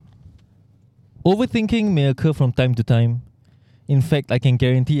Overthinking may occur from time to time. In fact, I can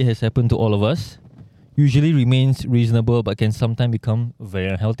guarantee it has happened to all of us. Usually remains reasonable but can sometimes become very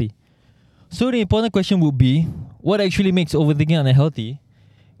unhealthy. So the important question would be, what actually makes overthinking unhealthy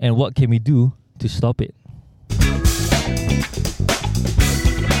and what can we do to stop it?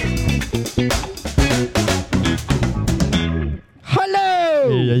 Hello!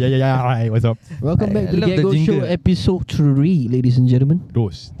 Yeah. Hi, what's up? Welcome back to the love the Gaggle Show jingle. episode 3, ladies and gentlemen.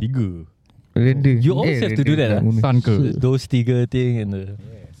 Dos, tiga. You always have to do that. Sangka. Those tiga thing and the...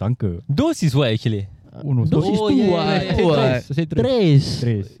 Sangka. Those is what actually? Oh no. Those is Oh, two, yeah. what? Saya Tres.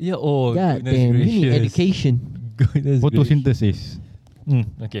 Tres. Yeah, oh, God goodness damn, we need gracious. education. Goodness gracious. Photosynthesis.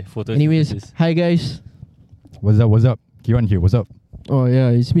 Okay, photosynthesis. Anyways, hi guys. What's up? Kiran here, what's up? Oh yeah,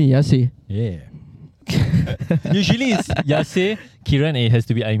 it's me, Yase. Yeah. Usually it's Yase, Kiran, and it has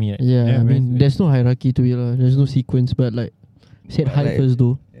to be Aimi, right? Yeah, Yeah, I mean, man. there's no hierarchy to it, there's no sequence, but like, said hi Like- first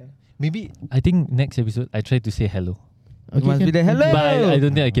though. Maybe, I think next episode, I try to say hello. You must be the hello. But I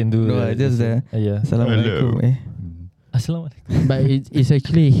don't think I can do No, just the yeah. Assalamualaikum. Assalamualaikum. But it's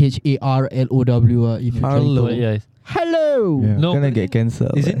actually HARLOW. If you try Harlow. to. Yeah. Hello! Yeah. No, Gonna but get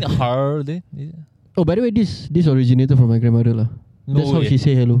cancelled. Is it hard? Is it? Oh, by the way, this originated from my grandmother lah. That's how way. she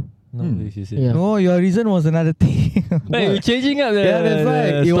say hello. No, way she said. Yeah. No, your reason was another thing. Wait, you're changing up the Yeah, that's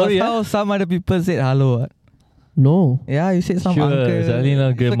right. the It was story, how some other people said hello. What? No. Yeah, you said some Sure, uncle. suddenly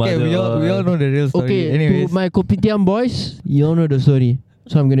not It's okay, grandmother we all know the real story. Okay, Anyways. to my Kopitiam boys, you all know the story.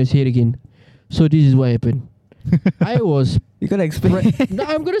 So I'm gonna say it again. So this is what happened. I was... You gotta explain. No,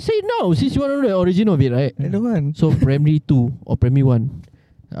 I'm gonna say it now, since you want to know the origin of it, right? I don't want. So primary 2 or primary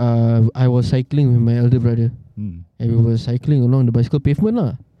 1, I was cycling with my elder brother. And we were cycling along the bicycle pavement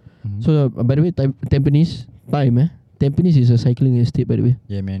lah. So by the way, Tampines is a cycling estate, by the way.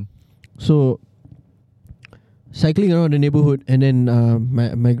 Yeah, man. So cycling around the neighborhood, and then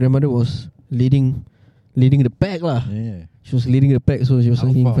my grandmother was leading the pack lah. Yeah. She was leading the pack, so she was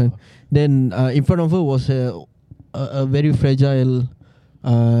cycling in Alpha. front. Then in front of her was a very fragile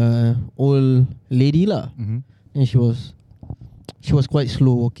old lady lah, and she was quite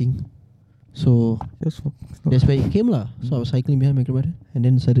slow walking. So that's where it came lah. So I was cycling behind my grandmother, and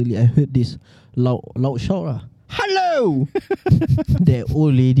then suddenly I heard this loud shout lah. Hello! That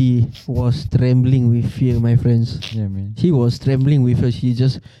old lady was trembling with fear, my friends. Yeah, man. She was trembling with her. She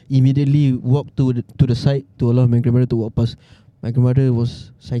just immediately walked to the side to allow my grandmother to walk past. My grandmother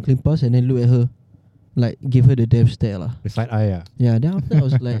was cycling past and then looked at her, like give her the death stare lah. The side eye. Yeah, then after I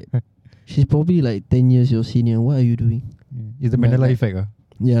was like, she's probably like 10 years your senior. What are you doing? It's the But Mandela like- effect.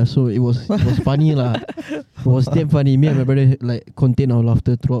 Yeah, so it was funny lah. It was damn funny. Me and my brother like contained our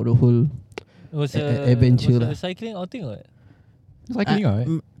laughter throughout the whole. It was adventure was lah. a cycling outing or what? Cycling, right?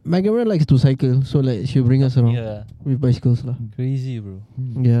 My grandmother likes to cycle, so like she'll bring us around Yeah. with bicycles lah. Crazy, bro.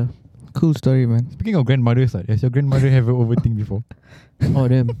 Yeah. Cool story, man. Speaking of grandmothers, has your grandmother ever overthink before? Oh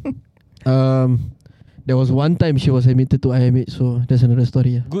damn. There was one time she was admitted to IMH, so that's another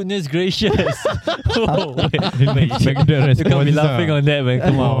story. Yeah. Goodness gracious. Oh, wait. Didn't expect the You can't be response, laughing on that, man.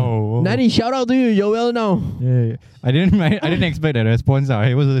 Come on. Oh. Nani, shout out to you. You're well now. Yeah. I didn't expect that response.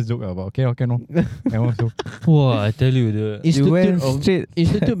 It was a joke about okay, no. I also. Wow, I tell you, the You went straight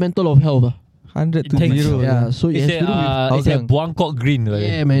Institute Mental of Health. 100 to Thanks. 0. Yeah, so it it's has to do with it's at Hougang. Buangkok Green, right?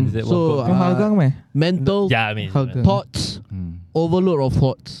 Yeah, man. Is that So, Buangkok From Hougang, man. mental yeah, I mean, Hougang. thoughts, overload of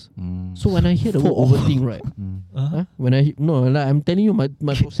thoughts. So when I hear the word overthink, right? Uh-huh. I'm telling you my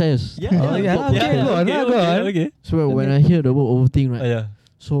process. Yeah, Oh, yeah, okay, go on, go on. okay. So when I hear the word overthink, right? Yeah.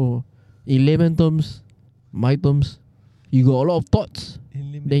 So in layman terms, my terms, you got a lot of thoughts.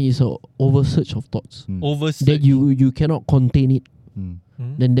 Then it's a oversearch of thoughts. Oversearch. That you cannot contain it.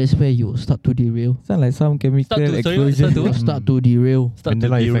 Then that's where you start to derail. Sound like some chemical Start to- sorry, explosion. start to- You start to derail. Start to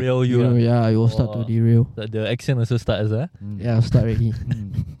Mandela effect. derail you. lah. Yeah, you will start to Oh. derail. The accent also starts, Yeah, start already.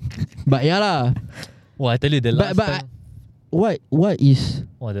 But yeah lah. Well, I tell you, the last But time. what is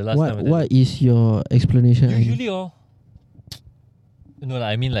The last time. what is your explanation? Usually, no,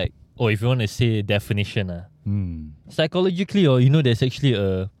 I mean like, if you want to say definition, psychologically, there's actually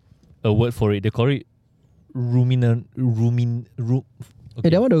a word for it. They call it Hey,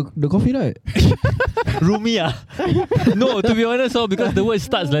 that one the coffee right? Rumia. No, to be honest, because the word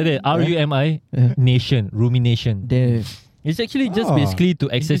starts like that. RUMI, Yeah. nation, rumination. There. It's actually just basically to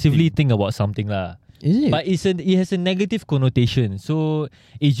excessively think about something lah. Is it? But it has a negative connotation. So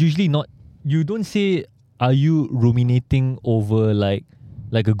it's usually not. You don't say, "Are you ruminating over like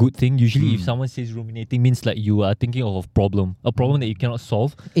a good thing?" Usually, if someone says ruminating, means like you are thinking of a problem that you cannot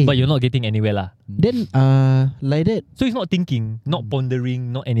solve, but you're not getting anywhere lah. Then like that. So it's not thinking, not pondering,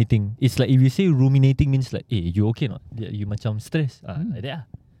 not anything. It's like if you say ruminating means like, you okay not? You macam stress. Like that.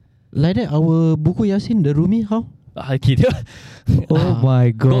 Like that, our buku Yasin, the Rumi, how? I kid. Oh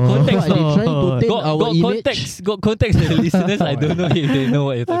my god. context, What, they trying to take our image? Got context to the listeners. I don't know if they know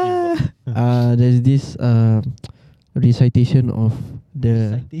what you're talking about. There's this recitation of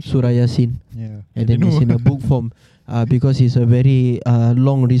the Recitation? Surah Yasin, Yeah. and then it's in a book form. Because it's a very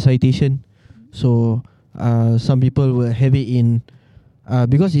long recitation, so some people will have it in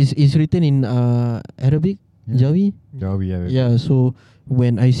because it's written in Arabic, Jawi. Jawi, yeah. Yeah, so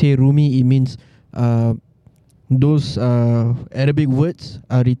when I say Rumi, it means those Arabic words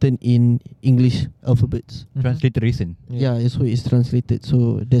are written in English alphabets. Transliteration. Yeah, so it's translated.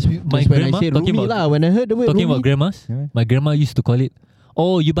 So that's My when I grandma say talking Rumi about- lah. When I heard the word Talking Rumi, about grandmas, Yeah. my grandma used to call it,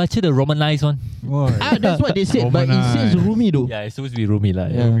 oh, you baca the Romanized one. that's what they said, but it says Rumi though. Yeah, it's supposed to be Rumi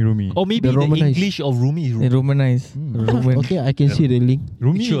lah. Yeah. Rumi. Or maybe The the Romanized. English of Rumi is They Rumi. Romanize. Roman. Okay, I can see the link.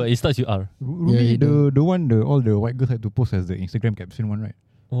 Rumi. Sure, it starts with R. Rumi, Yeah, the one all the white girls had to post as the Instagram caption one, right?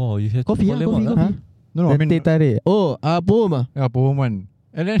 Oh, you have Coffee, to follow coffee, them coffee. No, I The mean, teh tarik. Oh, poem ah? yeah, poem one.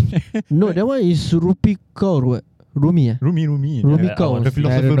 And then No, that one is Rupi Kaur what? Rumi ah? Rumi. Rumi Yeah, Kaur. The I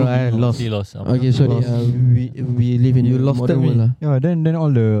philosopher don't know, Rumi. I lost. He lost. Okay, sorry. Lost. We live in You the lost modern me. world lah. Yeah, then all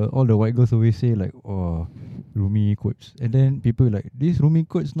the white girls always say like, oh, Rumi quotes, and then people like, this Rumi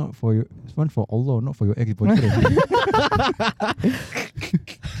quotes not for you, it's one for Allah, not for your ex-boyfriend.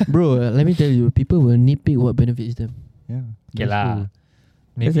 Bro, let me tell you, people will nitpick what benefits them. Yeah. Okay that's lah. true.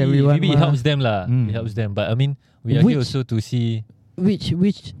 Maybe, everyone maybe it mah. helps them lah. Mm. It helps them. But I mean, we are here Which- also to see. Which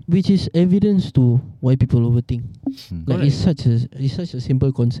is evidence to why people overthink. Hmm. Like it's such a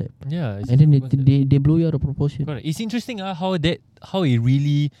simple concept, Yeah. it's and then just concept. they blow you out of proportion. Correct. It's interesting how it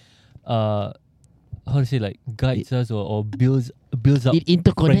really how to say like guides us or builds up It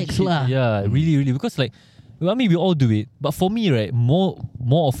interconnects friendship. lah. Yeah, really because like I mean we all do it, but for me right more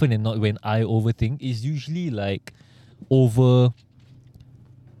often than not when I overthink is usually like over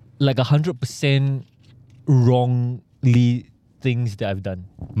like 100% wrongly things that I've done.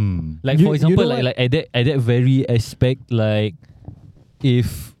 Like You- for you example, know like at that very aspect, like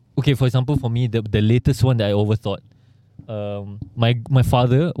if okay, for example, for me the latest one that I overthought, my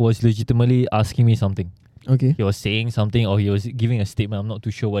father was legitimately asking me something. Okay. He was saying something or he was giving a statement. I'm not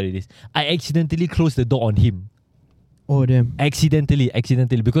too sure what it is. I accidentally closed the door on him. Oh damn. Accidentally,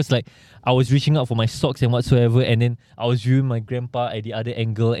 because like I was reaching out for my socks and whatsoever, and then I was viewing my grandpa at the other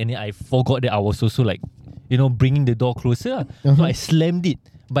angle, and then I forgot that I was also like, bringing the door closer. So I slammed it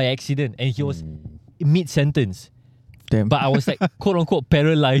by accident, and he was mid-sentence. Damn. But I was like quote unquote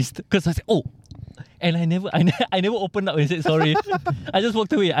paralyzed because I said, oh. And I never opened up and said sorry. I just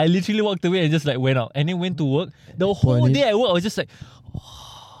walked away. I literally walked away and just like went out. And then went to work. The whole day at work, I was just like,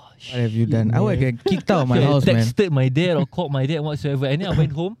 What have you done? I would get kicked out of my I house, man. texted my dad or called my dad whatsoever. And then I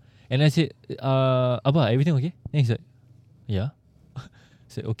went home and I said, Abba, everything okay? Then he's like, yeah. I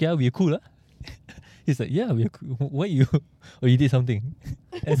said, okay, we are cool. He's like, yeah, we are cool. Why you? Oh, you did something.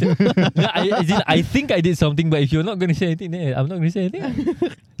 I said, I think I did something, but if you're not going to say anything, then I'm not going to say anything.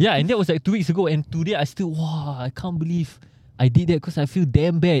 Yeah, and that was like 2 weeks ago. And today I still, I can't believe I did that because I feel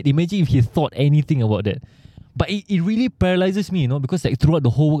damn bad. Imagine if he thought anything about that. But it really paralyzes me, because like throughout the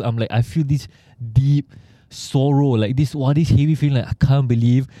whole work, I'm like, I feel this deep sorrow, like this heavy feeling, like I can't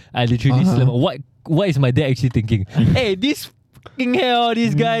believe I literally slammed. What is my dad actually thinking? Hey, this fucking hell,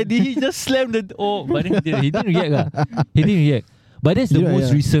 this guy, did he just slam the door? But then he didn't react. He didn't react. But that's the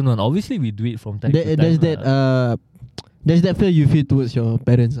most recent one. Obviously, we do it from time to time. There's that fear you feel towards your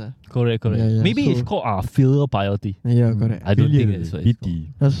parents. Correct. Yeah, Maybe so it's called filial piety. Yeah, correct. I don't think that's what it's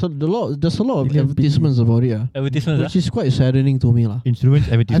called. There's a lot of advertisements about it, Advertisements, which is quite saddening to me. Influence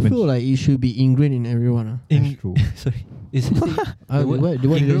I advertisements. feel like it should be ingrained in everyone. That's true. Sorry. Is it What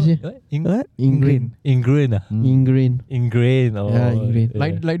did you say? What? What? Ingrained. Ingrained. Ingrained. Ingrained. Oh, Yeah, ingrained.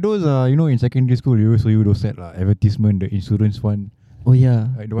 Like those in secondary school you also you those set advertisement, the insurance one. Oh yeah.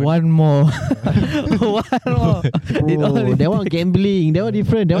 Like the one- One more. One more. Bro, that one gambling. That one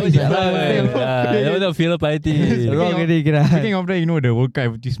different. That one is That was filial piety. Wrong already, kira. Speaking of that, the World Cup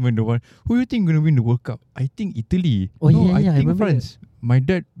advertisement, the one, who you think gonna win the World Cup? I think Italy. Oh, no, yeah, I yeah, I think remember France. My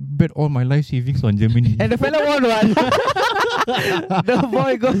dad bet all my life savings on Germany. And the fella won one. The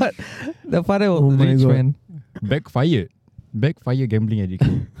boy got. The father was Oh my rich, God. man. Backfire gambling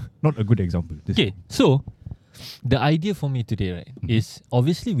addiction. Not a good example. This Okay, so the idea for me today, right, is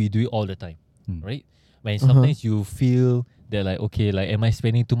obviously we do it all the time, Mm. right? When sometimes you feel that like, okay, like, am I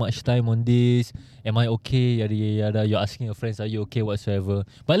spending too much time on this? Am I okay? Yada yada yada. You're asking your friends, are you okay? Whatsoever.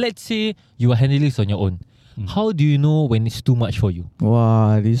 But let's say you are handling this on your own. How do you know when it's too much for you?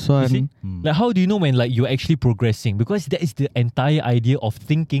 Wow, this You see? one. Like, how do you know when like you're actually progressing? Because that is the entire idea of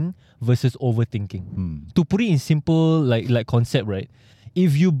thinking versus overthinking. To put it in simple like concept, right?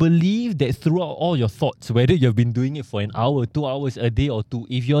 if you believe that throughout all your thoughts, whether you've been doing it for an hour, 2 hours, a day or two,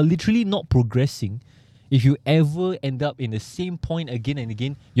 if you're literally not progressing, if you ever end up in the same point again and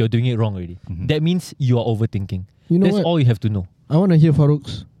again, you're doing it wrong already. That means you are overthinking. You know That's what? all you have to know. I want to hear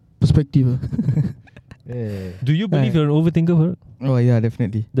Farouk's perspective. Do you believe you're an overthinker, Farooq? Oh yeah,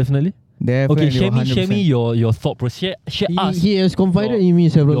 definitely. Definitely. Definitely. Okay, share me your thought process. Share us He has confided in me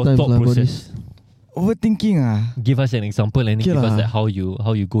several your times thought about process. this. Overthinking Give us an example and then Okay give us lah. like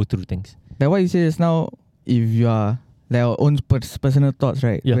how you go through things. Like what you say just now, if you are like our own personal thoughts,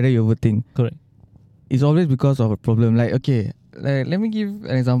 right? Yeah. Whether you overthink, Correct. it's always because of a problem. Like okay, like let me give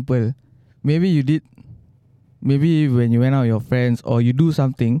an example. Maybe when you went out with your friends or you do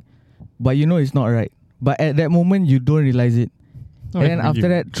something, but you know it's not right. But at that moment you don't realize it. And then after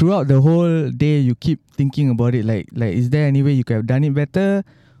that, throughout the whole day, you keep thinking about it. Like, is there any way you could have done it better,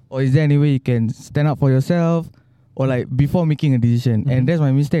 or is there any way you can stand up for yourself, or like before making a decision? And that's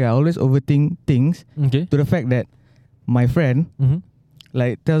my mistake. I always overthink things Okay. to the fact that my friend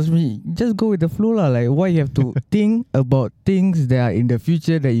like tells me just go with the flow lah. Like why you have to think about things that are in the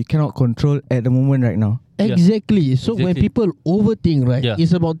future that you cannot control at the moment right now. Yeah. Exactly. So when Exactly. people overthink, right, Yeah.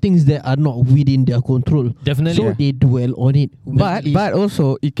 it's about things that are not within their control. Definitely. So they dwell on it. But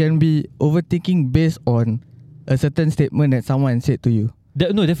also it can be overthinking based on a certain statement that someone said to you.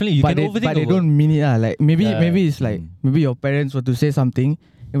 No, definitely you but can they, overthink. but they don't mean it. Like maybe it's like Mm. maybe your parents were to say something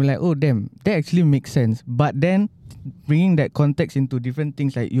and be like, oh damn, that actually makes sense. But then bringing that context into different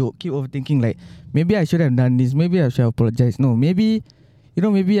things, like you keep overthinking, like maybe I should have done this, maybe I should have apologized. No, maybe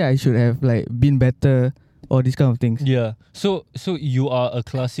maybe I should have like been better or these kind of things. Yeah. So you are a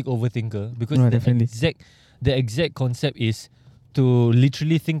classic overthinker because No, the definitely. exact concept is to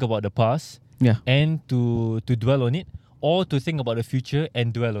literally think about the past Yeah. and to dwell on it, or to think about the future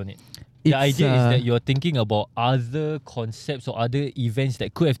and dwell on it. The It's, idea is that you're thinking about other concepts or other events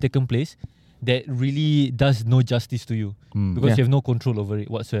that could have taken place that really does no justice to you because you have no control over it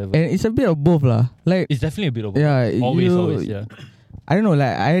whatsoever. And it's a bit of both lah. Like It's definitely a bit of both. yeah, Always, yeah. I don't know,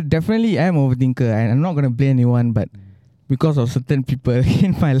 like I definitely am an overthinker and I'm not gonna blame anyone, but because of certain people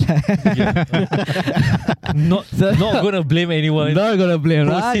in my life. Not gonna blame anyone. Not gonna blame.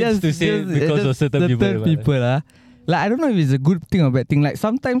 Proceeds to say because of certain people. Like I don't know if it's a good thing or bad thing. Like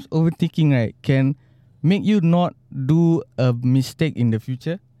sometimes overthinking, right, can make you not do a mistake in the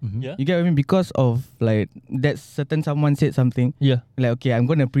future. Yeah. You get what I mean? Because of like that certain someone said something. Yeah. Like okay, I'm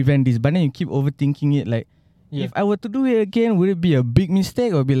gonna prevent this, but then you keep overthinking it. Like Yeah. if I were to do it again, would it be a big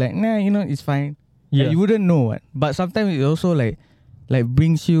mistake or be like, nah, it's fine. Yeah. Like, you wouldn't know what. But sometimes it also like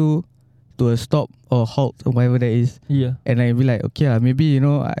brings you to a stop or halt or whatever that is. Yeah. And I'd be like, okay, maybe,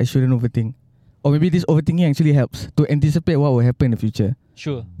 I shouldn't overthink. Or maybe this overthinking actually helps to anticipate what will happen in the future.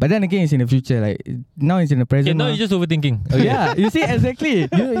 Sure. But then again, it's in the future. Like, now it's in the present. Okay, now mah. you're just overthinking. Okay. Yeah, you see, exactly.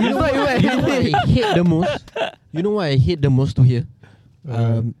 You know what I hate the most? You know what I hate the most to hear?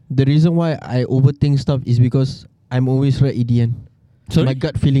 The reason why I overthink stuff is because I'm always right at the end. Sorry? My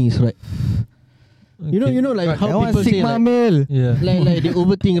gut feeling is right. You know, like That how one people say Sigma like, male. Yeah. like they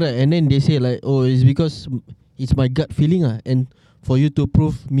overthink, right? And then they say like, oh, it's because it's my gut feeling, and for you to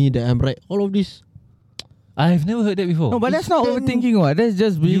prove me that I'm right. All of this. I've never heard that before. No, but that's not overthinking, what? That's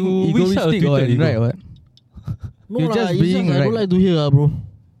just being You which side of egoistic, or Twitter you go? right? What? No You're lah, just it's being I don't right. like to hear, bro.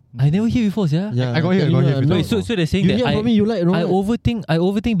 I never hear before, yeah. Yeah, I got hear, no. Wait, so they're saying You that hear from me, you like, I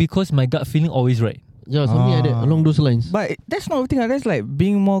overthink because my gut feeling always right. Yeah, something like that, along those lines. But that's not overthinking. That's like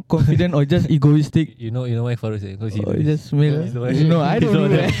being more confident or just egoistic. You know why Farouk said? Because Or just male. He's the one- No, I don't he's know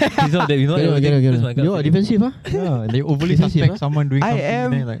not that. He's not that. You know Get why it, I overthink? Because my gut You are feeling. defensive, huh? Yeah, they overly Defensive, suspect huh? someone doing I something.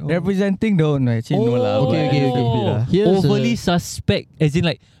 am then like, representing the no, actually no lah. okay. Here's Overly suspect, as in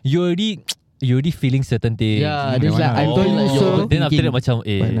like you already feeling certain things. Yeah, there's like, I told you so. Then after that macam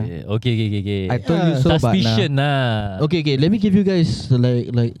But okay. I told you so, but Suspicion lah. Okay, let me give you guys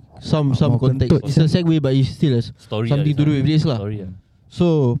like some More context. kentut, It's a segue, but it still has Story something to do with this lah. Story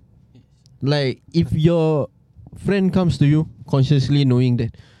So, like if your friend comes to you consciously knowing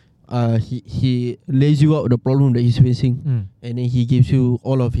that he lays you out the problem that he's facing, and then he gives you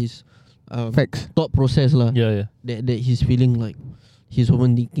all of his facts. thought process lah, Yeah. that he's feeling like he's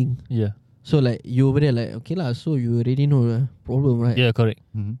overthinking. Yeah. So like you over there like, okay lah, so you already know the problem, right? Yeah, correct.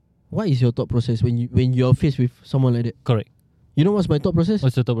 What is your thought process when you're faced with someone like that? Correct. You know what's my thought process?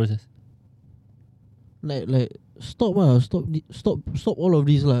 What's the thought process? Like stop all of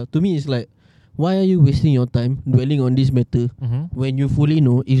this lah. To me it's like, why are you wasting your time dwelling on this matter when you fully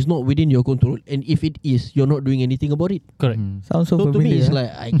know it's not within your control, and if it is, you're not doing anything about it. Correct. Sounds so So to me familiar. it's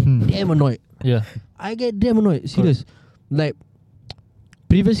like I get damn annoyed. Yeah. I get damn annoyed. Serious. Like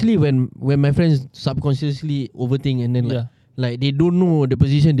previously when my friends subconsciously overthink, and then Like they don't know the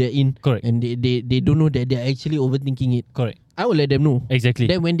position they're in. Correct. And they don't know that they're actually overthinking it. Correct. I will let them know. Exactly.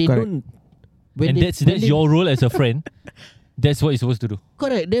 Then when they Correct. don't, And that's your role as a friend. That's what you're supposed to do.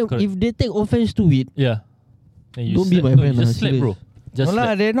 correct. Then Correct. if they take offense to it, Yeah. Then you Don't be my friend You lah, just slap, bro. Just No lah,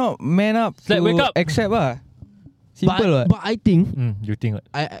 slap. they're not man up Slap, to wake up. accept lah. Simple what? but I think You think what?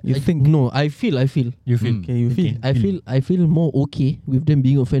 You think? no. I feel You feel. Mm. Okay, you feel. I feel more okay with them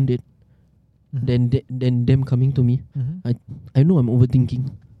being offended Mhm. than them coming to me. Mhm. I know I'm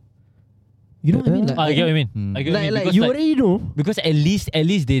overthinking. You know what I mean? Like, I get what you mean. Mm. I get what you mean. like Because you like, already know. because at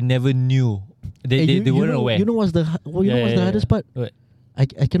least they never knew. They you weren't know, aware. You know what's the hardest part? What? I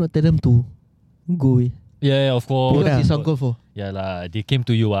cannot tell them to go away Yeah, of course. because Bodah. it's uncalled for. Yeah lah, they came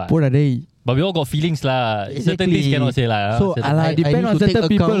to you Put a day. But we all got feelings lah. Certain Exactly. things cannot say lah. So, Certain- Alah, I depend need on to take certain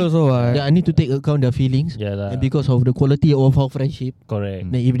people account. also. I need to take account their feelings. yeah lah. And because of the quality of our friendship. Correct.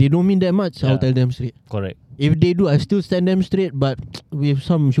 Then if they don't mean that much, I'll Yeah. tell them straight. Correct. If they do, I still stand them straight, but with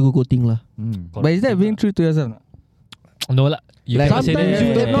some sugarcoating lah. But is that being true to yourself? No lah. You Like, cannot say sometimes that.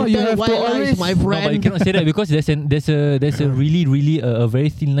 you have to you tell have why to lies, always- my No, friend. but you cannot say that because there's a really a very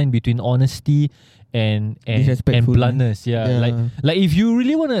thin line between honesty and Disrespectful. bluntness. Yeah. Yeah. Like if you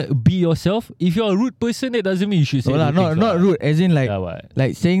really wanna be yourself, if you're a rude person, that doesn't mean you should say. No lah, rude things not lah. rude. As in like Yeah, what?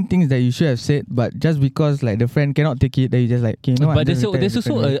 like saying things that you should have said, but just because like the friend cannot take it, then you just like, okay, you know what, But I'm just there's reply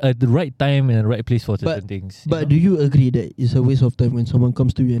also differently. a right time and a right place for certain But- things. But do you agree that it's a waste of time when someone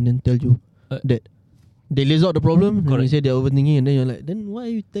comes to you and then tell you that they list out the problem and you Correct. say they're overthinking, and then you're like, then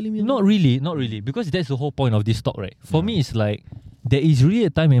why are you telling me? Not really, because that's the whole point of this talk, right? For me, it's like there is really a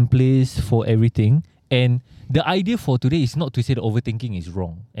time and place for everything, and the idea for today is not to say that overthinking is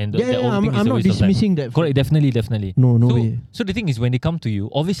wrong and that I'm overthinking is a not waste of time. dismissing that. Correct, definitely. No so, way. So the thing is, when they come to you,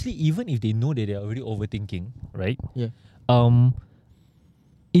 obviously, even if they know that they are already overthinking, right? Yeah.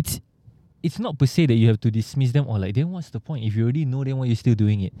 It's not per se that you have to dismiss them or like, then what's the point? If you already know, then why are you still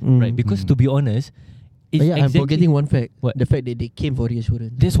doing it, Mm. right? Because to be honest, it's But yeah, I'm exactly forgetting one fact. What? The fact that they came for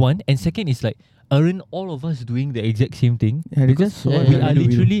reassurance. this one, and second is like, aren't all of us doing the exact same thing? Yeah, they just Yeah, We yeah, are we do.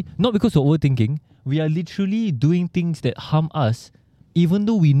 literally not because of overthinking. We are literally doing things that harm us, even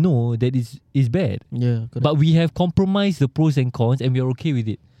though we know that is bad. Yeah, correct. But we have compromised the pros and cons, and we are okay with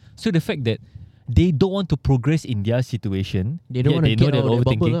it. So the fact that they don't want to progress in their situation, They don't yet wanna they know get they're out of that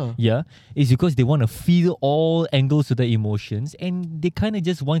bubble overthinking. lah. Yeah, is because they want to feel all angles of the emotions, and they kind of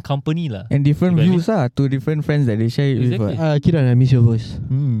just want company lah. and different You get what I views to different friends that they share it with. Exactly. Kiran, I miss your voice.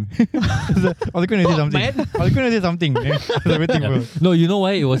 I was going to say something. I was going to say something. I was waiting for. No, you know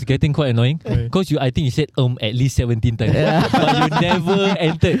why it was getting quite annoying? Because I think you said at least 17 times, but you never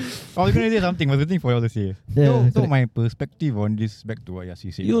entered. I was going to say something. I was waiting for you all to say. Yeah, So correct. my perspective on this, back to what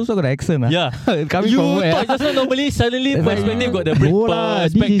Yasi said. You also got an accent, Yeah, Coming you from where? thought just now normally suddenly That's why- perspective got the break. No lah,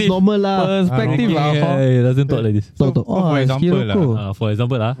 this is Perspective. normal lah. Perspective Ah, lah. Yeah, it doesn't talk like this. So, Talk. for example, For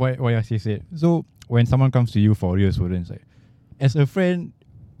example, what Yasi said. So when someone comes to you for reassurance, like, as a friend,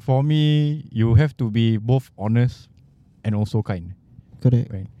 for me, you have to be both honest and also kind, Correct.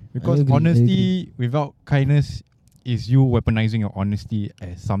 right? Because agree, I honesty without kindness is you weaponizing your honesty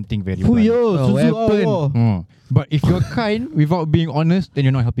as something very blunt. Fuyo, Suzu weapon. Awo. But if you're kind without being honest, then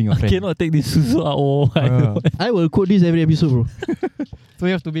you're not helping your I friend. cannot take this Suzu out. I will quote this every episode, bro. So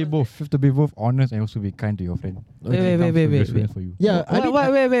you have to be both. You have to be both honest and also be kind to your friend. Wait. Reassurance for you. Yeah, I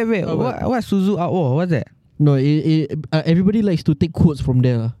mean, Wait. What Suzu Outwar? What's that? no, everybody likes to take quotes from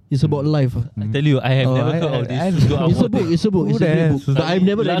there. Lah. It's about life. I tell you, I have Oh, never I- heard of this I- Suzu It's a Award book. thing. It's a book. Who It's a the great hell book. But I've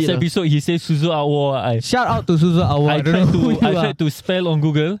never read Last it. lah. episode, he says Suzu Award. Shout out to Suzu Outwar. I tried to spell on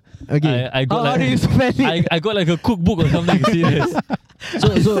Google. Okay. I got How do you like spell it? I got like a cookbook or something. Serious.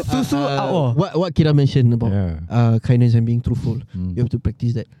 So Susu Awo. what Kira mentioned about Yeah. kindness and being truthful, you have to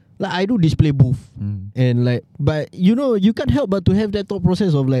practice that. Like I do display both, and like, but you know, you can't help but to have that thought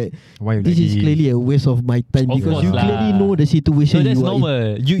process of like, Why you this like is clearly a waste of my time Of because course you lah. clearly know the So situation. that's you are in.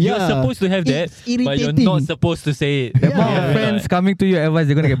 normal. You're Yeah. supposed to have that, It's but you're irritating. not supposed to say it. The amount of friends coming to your advice,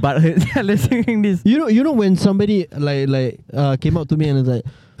 they're gonna get butthurt listening this. You know when somebody came up to me and was like,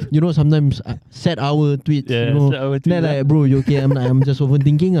 you know, sometimes set our tweets, Yeah, you know, set our tweets, then like, bro, you okay? I'm just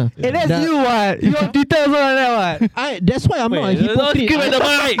overthinking. Hey, that's That- you what? You on Twitter also like that what? That's why I'm not a Wait, don't hypocrite. scream at the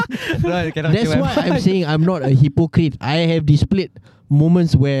mic. No, cannot That's say why what. I'm saying I'm not a hypocrite. I have displayed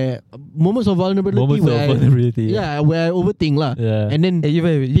moments of vulnerability Moments where of vulnerability. where I overthink lah. Yeah. And then Hey, you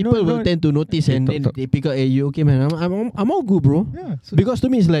people know, will tend to notice and talk, then talk. they pick up, hey, you okay, man? I'm all good, bro. Yeah. So Because to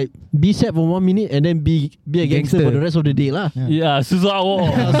me it's like be sad for 1 minute and then be a gangster Gangster. for the rest of the day lah. Yeah, Suzu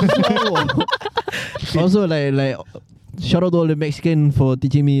Award. Also like shout out to all the Mexican for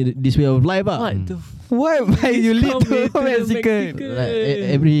teaching me this way of life. What Ah. the Why you lead to Mexican? Like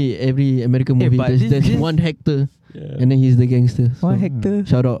every American Hey, movie, but there's this- one Hector, Yeah. and then he's the gangster. One So, Hector.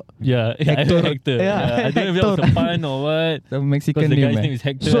 Shout out. Yeah, I Hector. heard Hector. Yeah, I don't know if that was a Hector. pun or what. The Because Mexican the name. guy's name is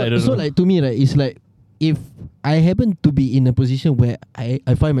Hector. I So don't know. like to me, right, it's like if I happen to be in a position where I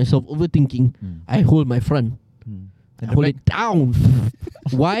find myself overthinking, I hold my front. I hold it down.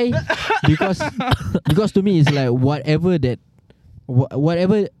 Why? because to me it's like whatever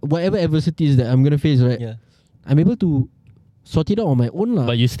adversities that I'm gonna face, right? Yeah. I'm able to sort it out on my own lah.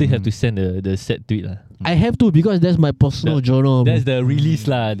 But you still have to send the set tweet lah. I have to because that's my personal journal. That's the release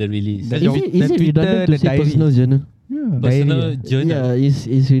lah. The release. That's is your- it the redundant Twitter, to the say diary. personal journal? Personal journal. Yeah,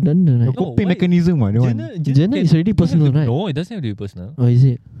 it's redundant. The Right? No, coping why? mechanism, that one. Journal is already personal, right? No, it doesn't have to be personal. Oh, is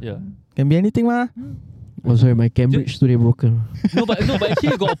it? Yeah. Can be anything, ma. Oh, sorry, my Cambridge today broken. No, but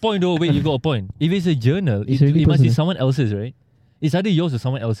actually you got a point though. Wait, you got a point. If it's a journal, It's it already must be personal. someone else's, right? It's either yours or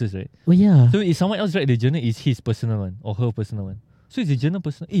someone else's, right? Oh yeah. So if someone else write the journal, is his personal one or her personal one. So it's a journal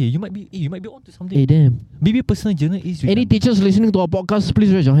personal. You might be onto something. Hey, damn. Maybe personal journal is. Any teachers listening to our podcast,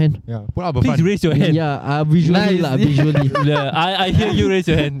 please raise your hand. Yeah, put up a Please front. raise your hand. Yeah, visually Nice. lah, visually. Yeah, I hear you raise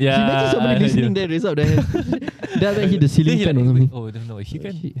your hand. Yeah. Imagine somebody I heard listening you. there raise up their hand. Then I hit the ceiling Then he fan or like, something. oh, no, he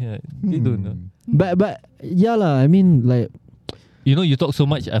can. shit. Yeah, they don't know. But yeah lah, I mean like You know, you talk so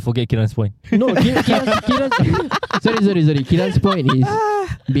much, I forget Kiran's point. no, Kiran's sorry. Kiran's point is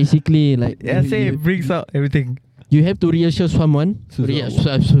basically like Yeah, say it brings out everything. you have to reassure someone.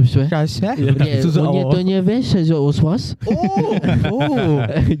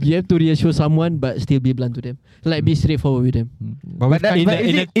 You have to reassure someone, but still be blunt to them. Like be straightforward with them. But that- In but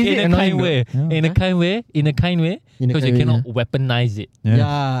is a it annoying kind though? way. Yeah. In a kind way. In a Because you kind way, cannot weaponize it.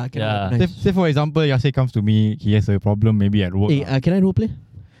 Yeah, Yeah. nice. Say for example, Yase comes to me, he has a problem maybe at work. Hey, can I role play?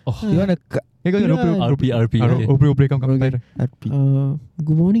 Oh, You wanna Hey, guys, Yeah. RP. Okay. Open, come. Okay. RP?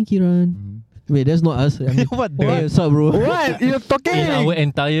 Good morning, Kiran. Wait, that's not us. I mean, What hey, what's up, bro? What? You're talking? In our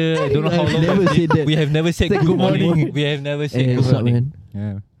entire, I don't know how I've long never said that. we have never said Said good morning. morning. We have never said Hey, good what's up, morning. man?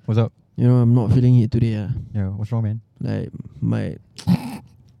 Yeah. What's up? You know, I'm not feeling it today. Yeah, what's wrong, man? Like my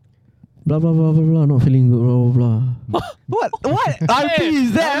blah blah blah blah blah. Not feeling good. Blah blah blah. What? RP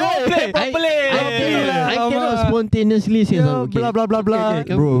is that? Roleplay properly. I cannot spontaneously say something. Okay. Blah blah blah blah.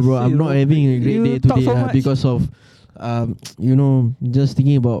 Bro, I'm not having a great You day talk today so much. because of just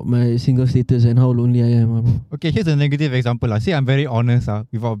thinking about my single status and how lonely I am, bro. Okay, here's a negative example. Say I'm very honest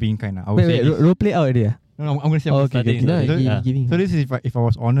without being kind. I would say Wait, this. role play out already. No, I'm going to say Oh, I'm okay, starting. okay. So, Nah, Yeah. giving. so this is if I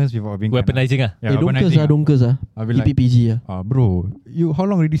was honest without being kind. Weaponizing ah. Yeah, don't weaponizing. curse I'll be like, PPG bro, you how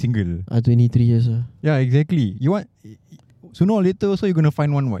long already single? 23 years Yeah, exactly. You want sooner or later also you're gonna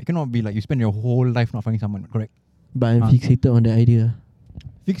find one. What? It cannot be like you spend your whole life not finding someone. Correct? But I'm Ah. fixated on the idea.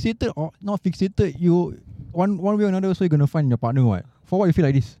 Fixated or not fixated? You one way or another also you're gonna find your partner. What? For what you feel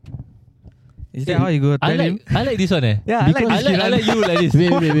like this? Is that how you go? I Tell him? like this one. Yeah, Because I like you like this.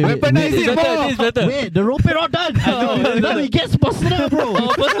 Wait. Weaponize This it better. more. This better. Wait, the rope not done. Now it gets personal, bro.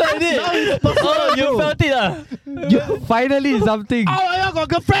 Oh, personal idea. Now it's personal, Oh, you bro. felt it ah. Finally something. I got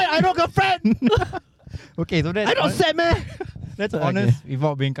girlfriend. I know girlfriend. Okay, so that's I don't sad, man. that's honest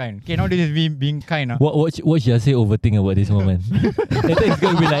without being kind. Okay, now this is me being kind. What should I say overthink about this moment? Later it's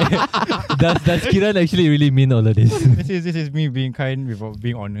gonna be like, does Kiran actually really mean all of this? This is me being kind without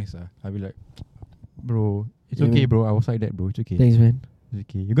being honest. I'll be like, bro, it's Yeah, okay, man. bro. I was like that, bro. It's okay. Thanks, man. It's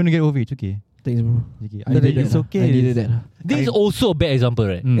okay. You're gonna get over it. It's okay. Thanks, bro. It's okay. I did it's that. okay. I did that. This is also a bad example,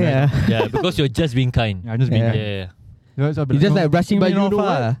 right? Yeah. Yeah, because you're just being kind. I'm just being Yeah. kind. Yeah. So I'll be You just no, like brushing But me you off. know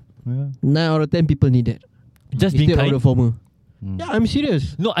ah. yeah. 9 out of 10 people need that. Just being Instead of kind. the former. Mm. Yeah, I'm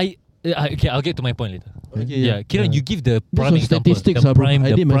serious. No, okay, I'll get to my point later. Okay, Yeah, Kiran, you give the prime was example. statistics, The bro. prime, I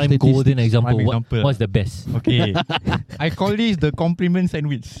the did my prime golden statistics. example. Prime example. What's the best? Okay. I call this the compliment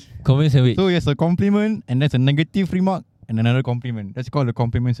sandwich. Convince and wait. So there's a compliment and there's a negative remark and another compliment. That's called the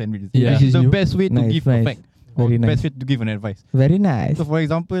compliment sandwich. Yeah. It's the New. best way to Nice, give nice. a fact. Or Very the nice. best way to give an advice. Very nice. So for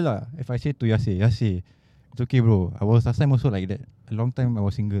example if I say to Yase, it's okay bro. I was last time also like that. A long time I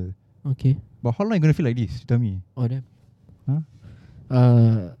was single. Okay. But how long are you gonna feel like this? You tell me. Oh, damn. Huh?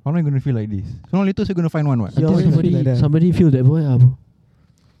 How long are you gonna feel like this? So long later you're gonna find one what? You always feel like that. somebody feel that boy, bro.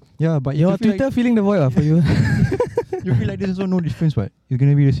 Yeah, but Your you feel Twitter feeling the void for you. like, you feel like there's also no difference what? It's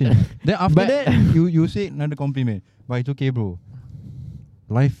gonna be the same. Then after But- that you say another compliment. But it's okay bro.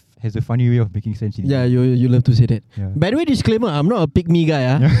 Life has a funny way of making sense in it. Yeah, you love to say that. Yeah. By the way, disclaimer, I'm not a pick me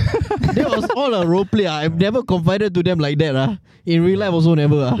guy. That was all a role play. I've never confided to them like that. In real life also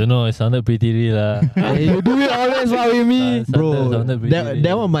never. I don't know, it sounded pretty real. You do it always with me. Sounded Bro, pretty that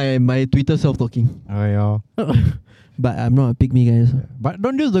real. one my Twitter self-talking. Oh yeah. But I'm not a pick me guy. So. But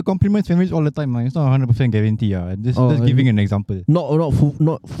don't use the compliment sandwich all the time. It's not 100% guarantee. Just Oh, giving an example. Not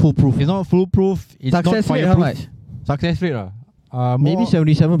foolproof. It's not foolproof. It's Success not rate how fireproof. much? Success rate Maybe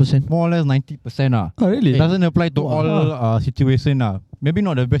 77%. more or less 90%. Oh really? It doesn't apply to Wow. all situation. Maybe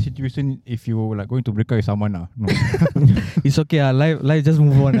not the best situation if you like going to break up with someone. No. It's okay. Life just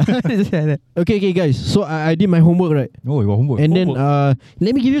move on. Just like that. Okay, guys. So I did my homework, right? Oh, you got homework. And then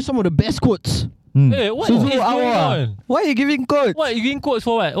let me give you some of the best quotes. Hey, what Suzu is going Awal. on? Why are you giving codes? What, you giving quotes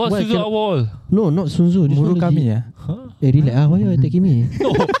for what? What, Why Suzu cannot- Awal? No, not Sun Tzu. This one Muruh legit. kami Huh? Relax. Why are you attacking me?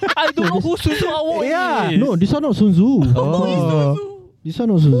 No, I don't know who Suzu Awal Yeah. is. No, this one not Sun Tzu. Oh. This one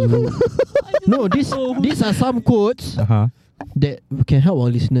not Sun Tzu. No, these are some quotes that can help our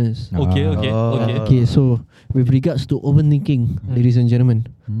listeners. Okay, okay, okay. Okay, so with regards to overthinking, ladies and gentlemen,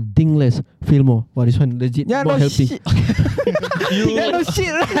 think less, feel more. Wow, this one legit Yeah, not no healthy. shit. Yeah, no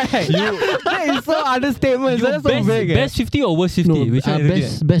shit, right? That is so understatement. Your That's so vague. best 50 or worst 50? No, Which one?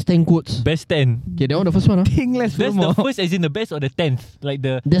 best 10 quotes. Best 10. Okay, that one the first one. Think less, feel That's more. the first as in the best or the 10th? Like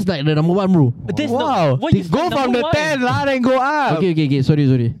the... That's like the number one, bro. That's Wow. not... What you Go said from number the one? 10 lah, then go up. Okay. Sorry.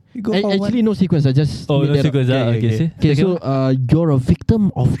 You go from Actually, no sequence. I just Oh, made no that up. sequence. Okay. See? Okay, so you're a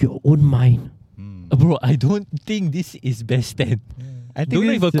victim of your own mind. Bro, I don't think this is best 10. I Don't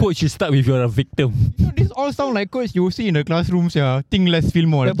know if a coach should start with you're a victim. This all sound like quotes you see in the classrooms. Think less, feel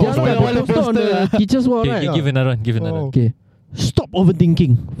more. The Yeah, poster, like, all the poster on the poster. teacher's wall, Okay, right? give another one. Give another one. Okay. Stop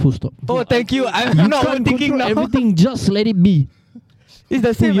overthinking. Full stop. Oh, thank you. I'm You not can't overthinking control now. everything. Just let it be. It's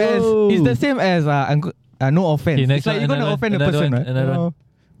the same Yo. as no offense. Okay, next It's like one, you're gonna another offend the one, person, another right? one, another one.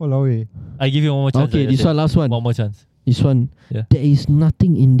 Walao eh. I give you one more chance. Okay, right? this one, last one. One more chance. This one. Yeah. There is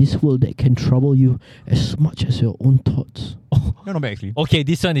nothing in this world that can trouble you as much as your own thoughts. No, not bad actually. Okay,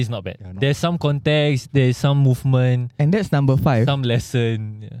 this one is not bad. Yeah, no. There's some context, there's some movement, And that's number 5. some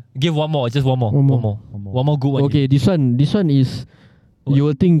lesson. Yeah. Give one more, just one more. One more. One more good one. Okay, this one is What? you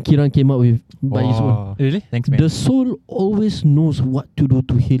will think Kiran came up with by his own. Really? Thanks, man. The soul always knows what to do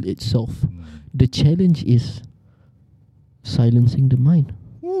to heal itself. The challenge is silencing the mind.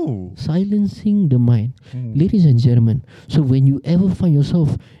 Ooh. Silencing the mind. Ladies and gentlemen, so when you ever find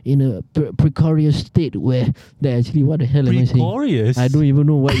yourself in a precarious state where actually what the hell am I saying? Precarious? I don't even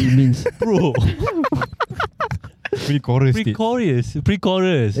know what it means. Bro. Pretty chorus.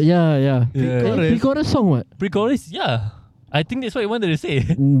 Pre-chorus. Yeah. Yeah. Precarious song what? Pre-chorus? Yeah. I think that's what you wanted to say.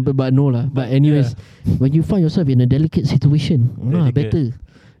 But no lah. But anyways, when you find yourself in a delicate situation, Delicate.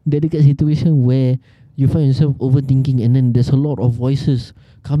 delicate situation where you find yourself overthinking and then there's a lot of voices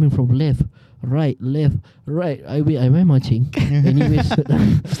coming from left, right. Wait, am I marching? Anyways,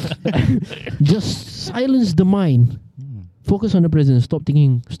 just silence the mind. Focus on the present. Stop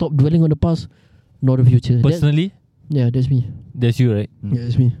thinking. Stop dwelling on the past, nor the future. Personally, That's me. that's you, right? Yeah,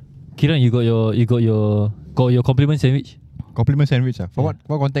 that's me. Kiran, you got your compliment sandwich. Compliment sandwich. For what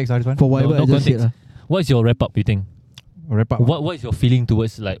context this one? For whatever No I just said. context. What's your wrap up? You think? Wrap up. What is your feeling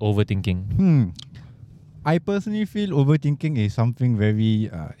towards like overthinking? I personally feel overthinking is something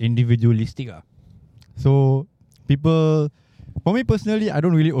very individualistic. So for me personally, I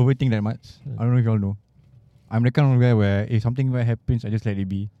don't really overthink that much. I don't know if you all know. I'm the kind of guy where if something bad happens, I just let it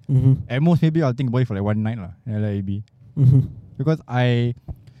be. At most, maybe I'll think about it for like one night and let it be. Because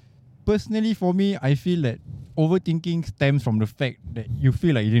personally, for me, I feel that overthinking stems from the fact that you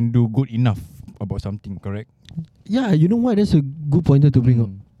feel like you didn't do good enough about something, correct? Yeah, you know what? That's a good pointer to bring up.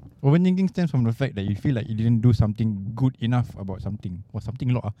 Overthinking stems from the fact that you feel like you didn't do something good enough about something or something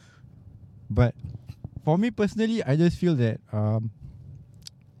lot. But for me personally, I just feel that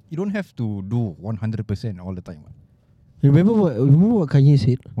you don't have to do 100% all the time. Remember what Kanye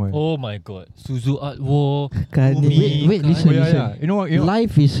said? Oh my god. Suzu Art War. Wait, listen. Yeah. You know what?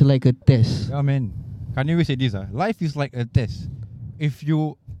 Life is like a test. Yeah, man. Kanye West said this. Life is like a test. If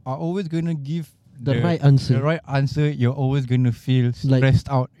you are always going to give The right answer. You're always going to feel Like- stressed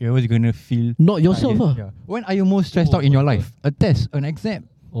out. You're always going to feel... Not yourself. Yeah. When are you most stressed out in your life? A test, an exam.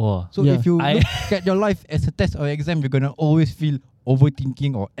 Oh. So Yeah. if you look at your life as a test or exam, you're going to always feel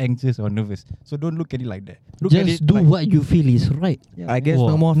overthinking or anxious or nervous. So don't look at it like that. Look at Just it do like, what you feel is right. I guess Wow.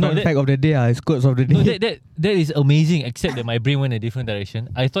 no more No, fun that- fact of the day. It's quotes of the day. No, that is amazing. Except that my brain went a different direction.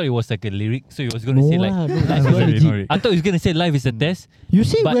 I thought it was like a lyric, so it was going to say like. that's Not not really, legit. not really. I thought he was going to say life is a test. You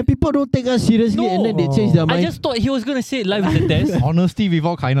see, But- when people don't take us seriously and then they change their I mind. just thought he was going to say life is a test. Honesty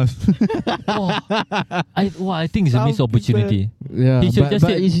without kindness. I think it's a Some missed opportunity. Yeah, He should just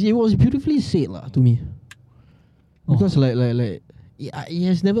say- it was beautifully said to me. Oh. Because like it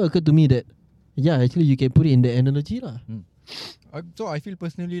has never occurred to me that actually you can put it in the analogy . So I feel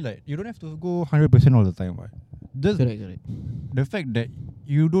personally like you don't have to go 100% all the time. Right? Just Correct. the fact that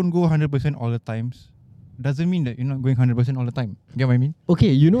you don't go 100% all the times doesn't mean that you're not going 100% all the time. Get what I mean? Okay,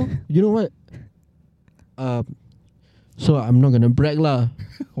 you know what? So I'm not gonna brag lah,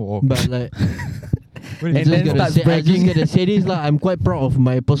 Oh, but like when And is then it? starts I just bragging. gotta say this lah. I'm quite proud of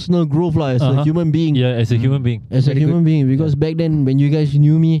my personal growth lah as a human being. Yeah, as a human being. As a Very human being, because back then when you guys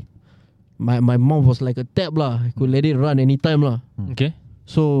knew me, my mouth was like a tap lah. I could let it run anytime lah. Okay.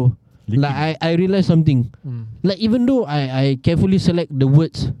 So like I realized something. Like even though I carefully select the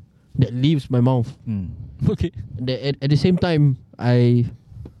words that leaves my mouth, Okay. at the same time I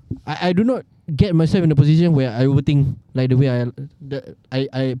do not get myself in a position where I overthink like the way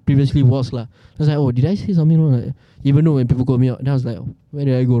I previously was lah. I was like, oh, did I say something wrong? Like, even though when people call me out, then I was like, oh, where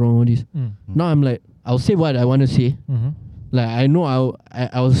did I go wrong on this? Now I'm like, I'll say what I want to say. Like I know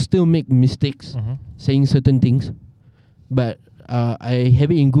I'll still make mistakes saying certain things, but I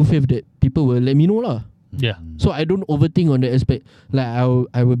have it in good faith that people will let me know lah. Yeah. So I don't overthink on that aspect. Like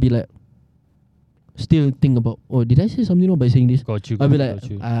I will be like, still think about, oh, did I say something wrong by saying this? Got you. I'll be like,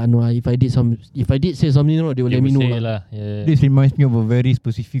 no, if I did say something wrong, they will let me know lah. Yeah. This reminds me of a very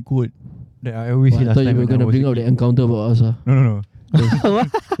specific quote that I always say I last thought time. you were when I gonna was bring a up the kid. encounter about us. No.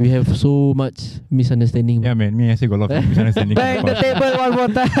 We have so much misunderstanding. Yeah, man. Me and I say got a lot of misunderstanding. Bang the table one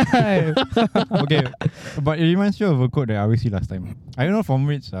more time. Okay, but it reminds me of a quote that I always see last time. I don't know from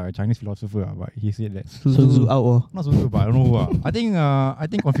which Chinese philosopher, but he said that. Sun Tzu out oh. Not so good, but I don't know who. I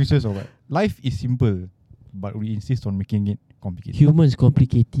think Confucius or what. Life is simple, but we insist on making it complicated. Humans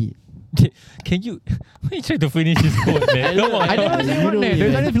complicated. Can you? Why you trying to finish this quote, man? Come on. I never say one. know,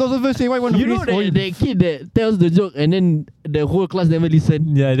 The Chinese philosopher say why want to You know finish. that kid that tells the joke and then the whole class never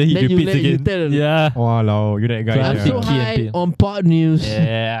listen. Yeah, then he Then you repeats let you again. tell. Yeah. Walao, you that guy. I'm Yeah. so Key and high Peele. on pod news.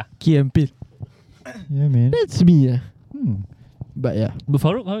 Yeah. Key and Peele. Yeah, man. That's me. Hmm. But yeah. But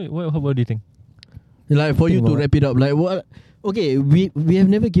Farouk, what do you think? Like for you Think to about wrap it up, like what? Okay, we have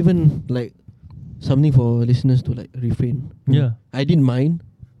never given like something for listeners to like refrain. Yeah. I didn't mind.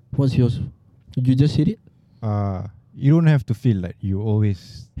 What's yours? You just said it. You don't have to feel like you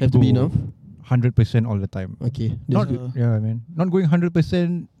always Have to be go enough. 100% all the time. Okay, that's Not good. yeah, man. Not going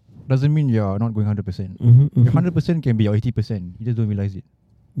 100% doesn't mean you're not going 100%. Your 100% can be your 80%. You just don't realize it.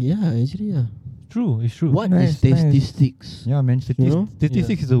 Yeah, actually, yeah. True. It's true. What Nice, is nice. statistics? Yeah, man. You know?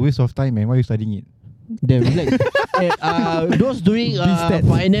 Statistics is a waste of time, man. Why are you studying it? Damn, like those doing stats.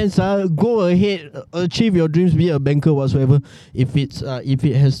 finance, go ahead, achieve your dreams, be a banker whatsoever. If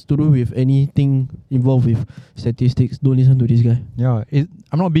it has to do with anything involved with statistics, don't listen to this guy. Yeah,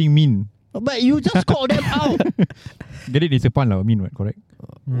 I'm not being mean. But you just call them out. Get it? It's a pun, lah. Mean, what? Correct?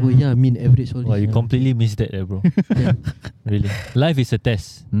 Oh yeah, mean average. All Wow, this, you completely missed that, bro. Yeah. Really. Life is a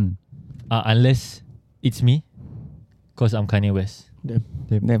test. Unless it's me, cause I'm Kanye West.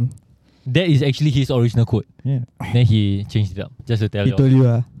 Them. That is actually his original quote. Yeah. Then he changed it up just to tell He you. told you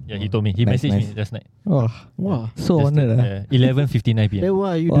ah. Yeah, he told me. He Nice, messaged nice. me last night. Oh, Wow. so Just honored ah. 11:59 p.m. Then why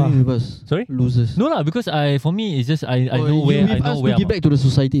are you Wow. doing with us? Sorry? Losers. No lah, because for me it's just I Oh, know you where with I know us where to give I'm. back to the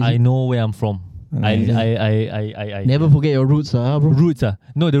society. I know where I'm from. Nice. I Never forget your roots, bro. roots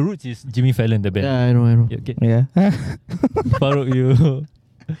No, the roots is Jimmy Fallon the band. Yeah, I know. Yeah, okay. Yeah. Farouk, you.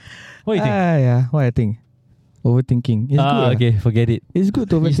 What do you think? Yeah. What I think? Overthinking. It's good. Okay, forget it. It's good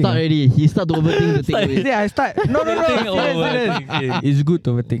to He overthink. start already. He start to overthink the thing. Start already. Yeah, I start. No. Overthink, serious. overthinking. It's good to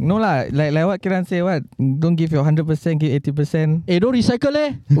overthink. No lah. Like what Kiran say. What? Don't give your 100%. Give 80%. Don't recycle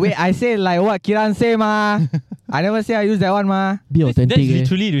Wait, I say like what Kiran say ma. I never say I use that one ma. Be That's authentic.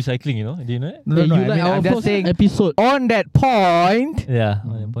 literally recycling, you know? Do you know that? No. you I like mean, our I'm just first saying. episode. On that point. Yeah,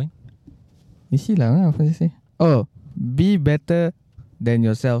 on that point. You see lah. What you say? Oh, be better than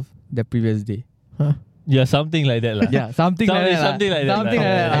yourself the previous day. Huh? Yeah, something like that lah. Yeah, something like that. Something like that. Something lah.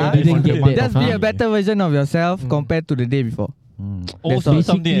 like that. I lah. didn't get that. Just be a better version of yourself compared to the day before. Also That's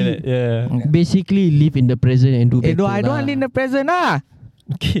something like that. Yeah. Basically, live in the present and do better. No, I don't want to live in the present ah.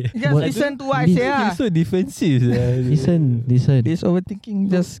 Okay. Just What? listen to what I Listen- say ah. You're so defensive. Listen. This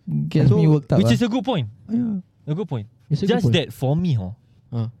overthinking just gets me worked up. Which is a good point. A good point. It's a good Just point. that for me,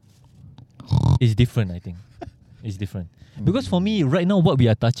 it's different, I think. It's different. Because for me, right now, what we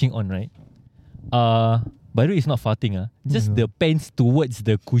are touching on, right? By the way, it's not farting. Just the pants towards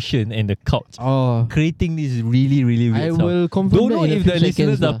the cushion and the couch. Oh, Creating this really, really weird I sound. will confirm Don't that know in a if few the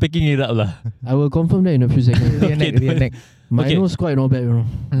listeners seconds. are picking it up lah. I will confirm that in a few seconds. Reenact. My Okay. nose quite not bad, you know.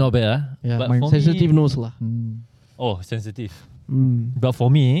 Not bad, Yeah, But my for sensitive me, nose lah. Oh, sensitive. Mm. But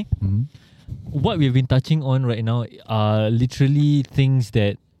for me, what we've been touching on right now are literally things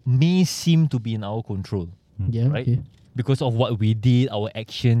that may seem to be in our control Yeah, Right? okay. because of what we did, our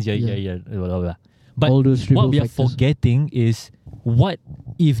actions, blah, blah, blah. But All those what triple we are factors. forgetting is what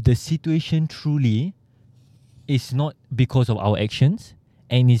if the situation truly is not because of our actions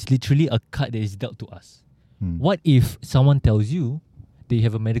and it's literally a card that is dealt to us. What if someone tells you they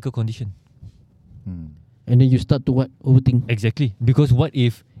have a medical condition? And then you start to what? Overthink. Exactly. Because what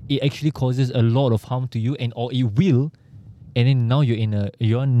if it actually causes a lot of harm to you, and or it will, and then now you're in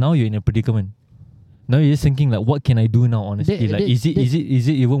a predicament. Now you're just thinking like, what can I do now? Honestly, is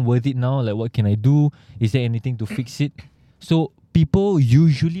it even worth it now? Like, what can I do? Is there anything to fix it? So people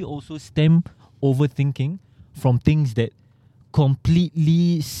usually also stem overthinking from things that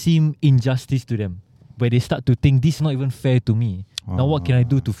completely seem injustice to them, where they start to think this is not even fair to me. Now what can I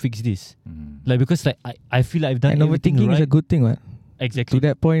do to fix this? Like, because like I feel like I've done everything overthinking right. is a good thing, right? Exactly. To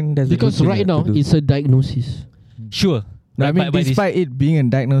that point, that's Because a good right thing now to do. it's a diagnosis. Sure. No, I mean, but despite it being a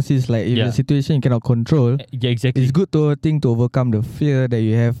diagnosis, like if the situation you cannot control, yeah, exactly. it's good to think to overcome the fear that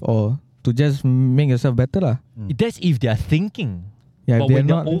you have, or to just make yourself better, lah. That's if they are thinking. Yeah, But if they're when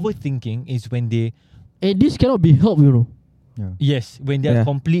they're not, overthinking is when they And this cannot be helped, you know. yes, when they're Yeah.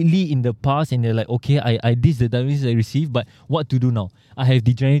 completely in the past and they're like, okay, I this is the diagnosis I received, but what to do now? I have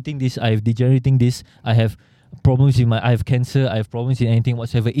degenerating this, I have problems with I have cancer, I have problems in anything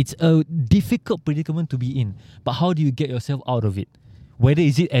whatsoever. It's a difficult predicament to be in. But how do you get yourself out of it? Whether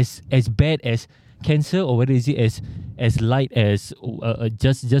is it as bad as cancer, or whether is it as light as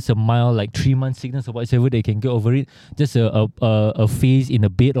just a mild like 3-month sickness or whatsoever, they can get over it. Just a phase in a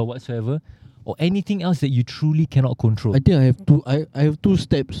bed or whatsoever, or anything else that you truly cannot control. I think I have two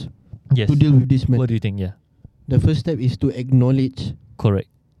steps Yes. to deal with this, man. What do you think? Yeah. The first step is to acknowledge Correct.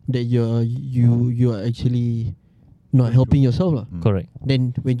 that you are actually not helping yourself, lah. Correct.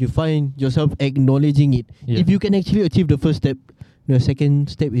 Then when you find yourself acknowledging it, if you can actually achieve the first step, the second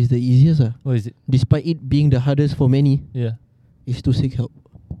step is the easiest. What is it? Despite it being the hardest for many, Yeah. is to seek help.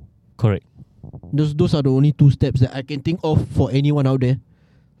 Correct. Those are the only two steps that I can think of for anyone out there.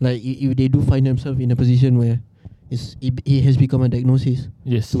 Like if they do find themselves in a position where it has become a diagnosis,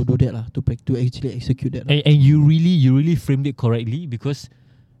 Yes. to do that lah, to actually execute that. And you really framed it correctly, because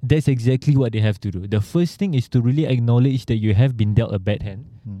that's exactly what they have to do. The first thing is to really acknowledge that you have been dealt a bad hand,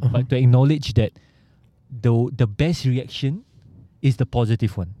 but to acknowledge that the best reaction is the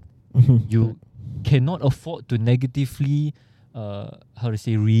positive one. You cannot afford to negatively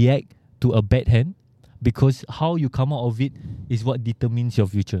react to a bad hand, because how you come out of it is what determines your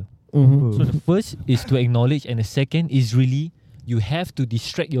future. So the first is to acknowledge, and the second is really you have to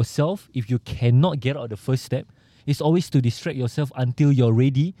distract yourself. If you cannot get out the first step, it's always to distract yourself until you're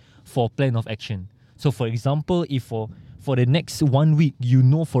ready for a plan of action. So for example, if for the next 1 week, you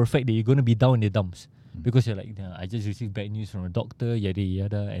know for a fact that you're going to be down in the dumps, because you're like, I just received bad news from a doctor, yada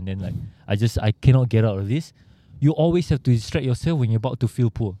yada, and then like I cannot get out of this. You always have to distract yourself when you're about to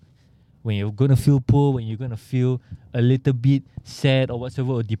feel poor. When you're gonna feel poor, when you're gonna feel a little bit sad or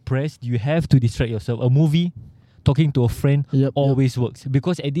whatsoever, or depressed, you have to distract yourself. A movie, talking to a friend always works,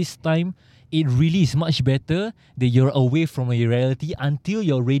 because at this time it really is much better that you're away from your reality until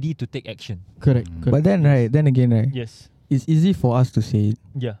you're ready to take action. Correct. but then again, Yes. it's easy for us to say it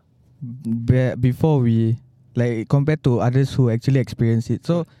Yeah. before we, like, compared to others who actually experience it.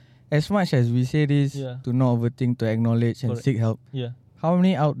 So as much as we say this, to not overthink, to acknowledge and seek help, how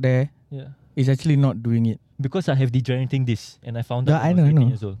many out there is actually not doing it? Because I have degenerating this, and I found out I when I was know. 18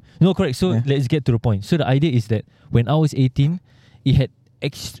 years old. No, correct. So let's get to the point. So the idea is that when I was 18, it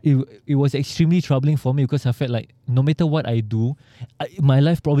was extremely troubling for me, because I felt like no matter what I do, my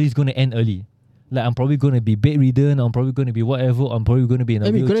life probably is going to end early. Like, I'm probably going to be bedridden, I'm probably going to be whatever, I'm probably going to be in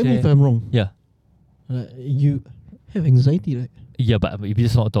a wheelchair. correct me if I'm wrong. Yeah. You have anxiety, right? Yeah, but we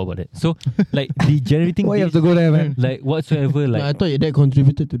just not talk about that. So, like, degenerating Why you have this, to go there, man? like, whatsoever, like... No, I thought your dad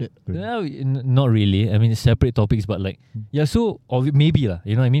contributed to that. No, not really. I mean, it's separate topics, but like, so maybe lah.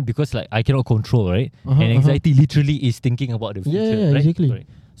 You know what I mean? Because like I cannot control, right? And anxiety literally is thinking about the future, Yeah, right? exactly. Correct.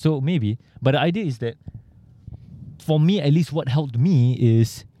 So maybe, but the idea is that for me, at least, what helped me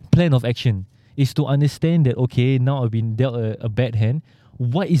is plan of action. Is to understand that, okay, now I've been dealt a bad hand.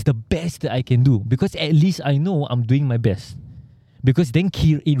 What is the best that I can do? Because at least I know I'm doing my best. Because then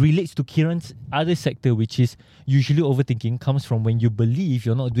it relates to Kieran's other sector, which is usually overthinking, comes from when you believe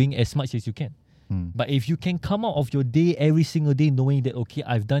you're not doing as much as you can. But if you can come out of your day every single day knowing that, okay,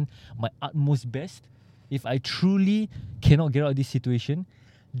 I've done my utmost best, if I truly cannot get out of this situation,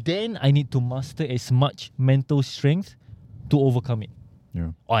 then I need to master as much mental strength to overcome it.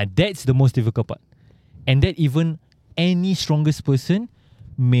 Yeah. And that's the most difficult part. And that even any strongest person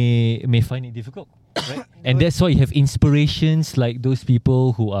may find it difficult. Right? And that's why you have inspirations like those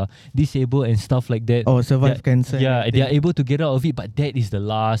people who are disabled and stuff like that. Or survive cancer. Yeah, they are able to get out of it, but that is the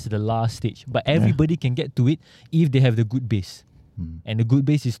last stage. But everybody can get to it if they have the good base. And the good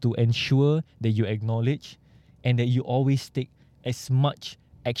base is to ensure that you acknowledge and that you always take as much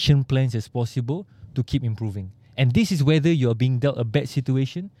action plans as possible to keep improving. And this is whether you are being dealt a bad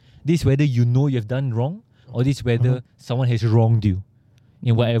situation, this is whether you know you have done wrong, or this is whether someone has wronged you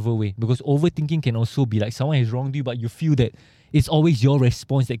in whatever way. Because overthinking can also be like someone has wronged you, but you feel that it's always your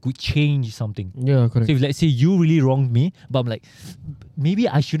response that could change something. Yeah, correct. So if let's say you really wronged me, but I'm like, maybe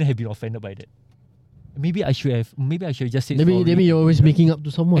I shouldn't have been offended by that. Maybe I should have just said sorry. Maybe you're always making up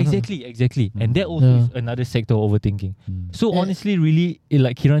to someone. Exactly. And that also is another sector of overthinking. So honestly, really,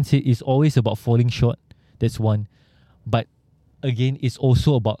 like Kiran said, it's always about falling short. That's one. But again, it's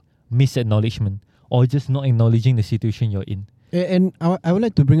also about misacknowledgement or just not acknowledging the situation you're in. And I would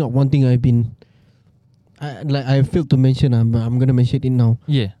like to bring up one thing I failed to mention. I'm gonna mention it now.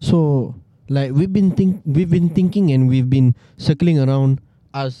 Yeah. So like we've been thinking and we've been circling around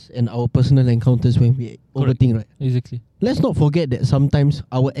us and our personal encounters when we overthink, right? Exactly. Let's not forget that sometimes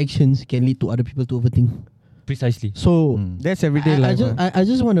our actions can lead to other people to overthink. Precisely. So that's everyday life. I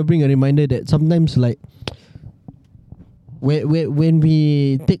just want to bring a reminder that sometimes like when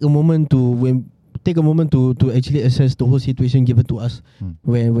we take a moment to actually assess the whole situation given to us,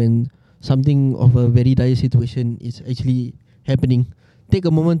 when something of a very dire situation is actually happening, take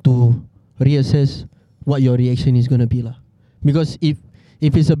a moment to reassess what your reaction is gonna be lah. Because if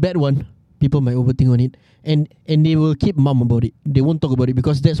it's a bad one, people might overthink on it, and they will keep mum about it. They won't talk about it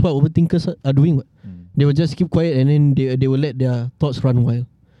because that's what overthinkers are doing. What? They will just keep quiet and then they will let their thoughts run wild,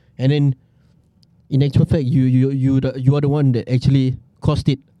 and then in actual fact, you are the one that actually caused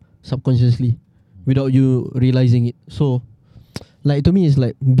it subconsciously without you realizing it. So, like to me, it's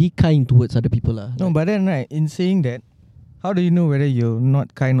like be kind towards other people lah. No, but then right, in saying that, how do you know whether you're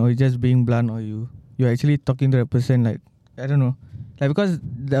not kind or you're just being blunt or you're actually talking to a person like, I don't know, like because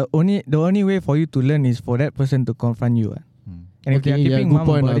the only way for you to learn is for that person to confront you. And if they're keeping mum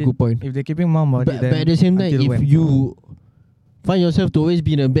about it, good point. If they're keeping mum about it, then but at the same time, if you find yourself to always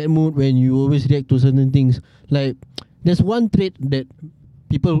be in a bad mood when you always react to certain things, like there's one trait that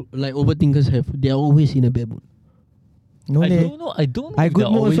people like overthinkers have. They are always in a bad mood. No, I don't know. I if good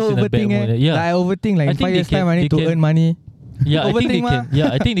they're mood always also in a bad overthink. mood. Yeah. Like I overthink. Like I in think 5 they years time, I can- need to they can- earn money. Yeah, I think they Overthink can. Yeah,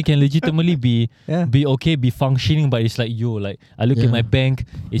 I think they can legitimately be Yeah. be okay, be functioning, but it's like like I look at Yeah. my bank,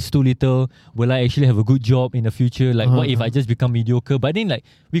 it's too little. Will I actually have a good job in the future? Like, what if I just become mediocre? But then, like,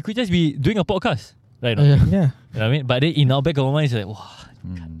 we could just be doing a podcast, right? now? Yeah. Yeah. You know what I mean? But then in our back of our mind, it's like, wow,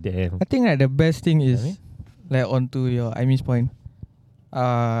 damn. I think like the best thing is I mean? like onto your Amy's point,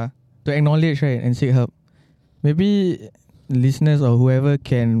 to acknowledge, right, and seek help. Maybe listeners or whoever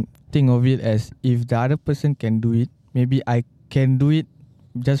can think of it as if the other person can do it, maybe I can do it,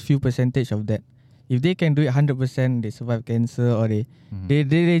 just few percentage of that. If they can do it 100%, they survive cancer or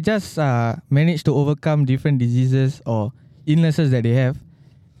they just manage to overcome different diseases or illnesses that they have.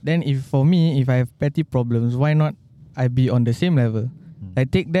 Then if I have petty problems, why not I be on the same level? I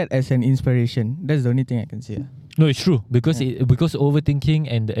take that as an inspiration. That's the only thing I can say. No, it's true because because overthinking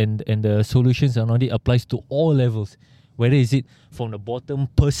and the solutions and all it applies to all levels. Whether is it from the bottom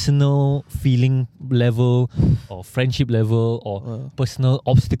personal feeling level or friendship level or personal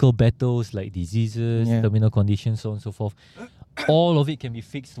obstacle battles like diseases, terminal conditions, so on and so forth. All of it can be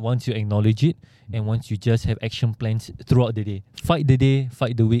fixed once you acknowledge it and once you just have action plans throughout the day. Fight the day,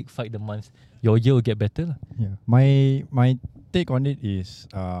 fight the week, fight the month. Your year will get better. Yeah. My take on it is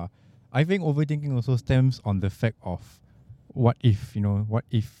I think overthinking also stems on the fact of what if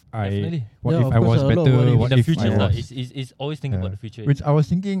Definitely. I was better, what In the if future, I was, it's always thinking about the future. which I was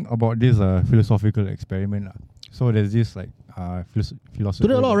thinking about this philosophical experiment. So there's this like philosophy.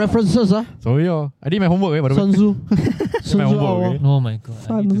 Today a lot of references, So yeah, I did my homework. By the way. Sun Tzu. My homework. Oh my god,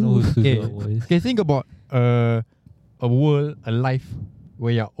 I need to know who's voice. Okay, think about a world, a life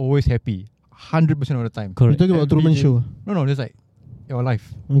where you're always happy, 100% of the time. You're talking about Truman Every Show. day. No, just like your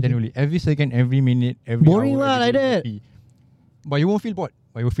life. Okay. Genuinely, every second, every minute, every Boring hour, lah, every like day that. happy. But you won't feel bored.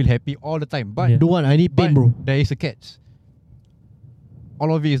 But you will feel happy all the time. But Don't want, I need pain, but bro. there is a catch.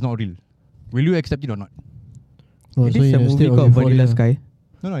 All of it is not real. Will you accept it or not? Oh, It so is you're a movie still called euphoria. Vanilla Sky.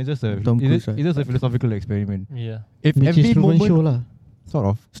 No, it's just a Tom Cruise, it's just a philosophical experiment. Yeah. If Which every is Truman moment, Show lah. sort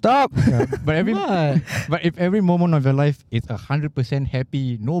of, Stop. but if every moment of your life is 100%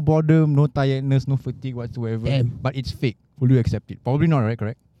 happy, no boredom, no tiredness, no fatigue whatsoever, Damn. but it's fake, will you accept it? Probably not, right?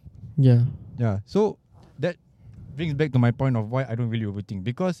 Correct? Yeah. Yeah. So that brings back to my point of why I don't really overthink.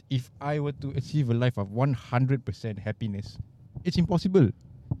 Because if I were to achieve a life of 100% happiness, it's impossible.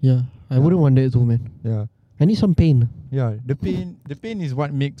 Yeah. I wouldn't want that too, man. Yeah. I need some pain. Yeah. The pain is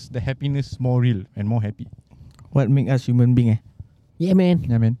what makes the happiness more real and more happy. What make us human being? Yeah, man.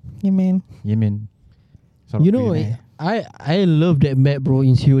 Yeah, man. Yeah, man. Yeah, man. Sort of You know, pain. I love that map, bro,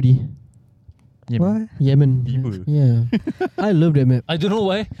 in COD. What? Yemen. Tiba. Yeah. I love that map. I don't know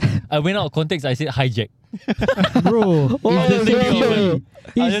why. I went out of context. I said hijack. Bro, it's the same COD.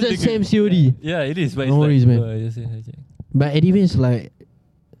 It's the same COD. Yeah, it is. But No worries, man. I just said hijack. But anyways, like,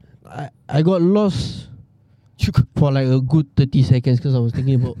 I got lost for like a good 30 seconds because I was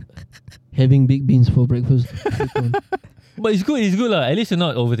thinking about having big beans for breakfast. But it's good. It's good lah. At least you're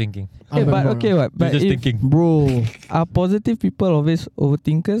not overthinking. But You're but just if thinking. Bro, are positive people always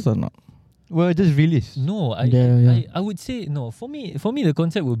overthinkers or not? Well, just release. No, Yeah. I would say no. For me, the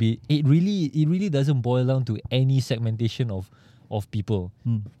concept would be it really doesn't boil down to any segmentation of people.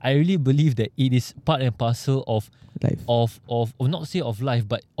 I really believe that it is part and parcel of Life. of not say of life,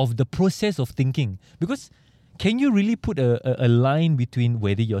 but of the process of thinking. Because can you really put a line between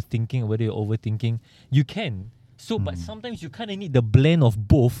whether you're thinking or whether you're overthinking? You can. So, but sometimes you kind of need the blend of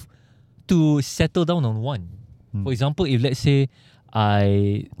both to settle down on one. For example, if let's say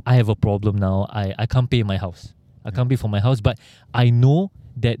I have a problem now, I can't pay my house. I can't pay for my house, but I know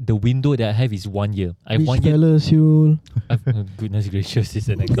that the window that I have is 1 year. I have 1 year. fellas, you. Goodness gracious, is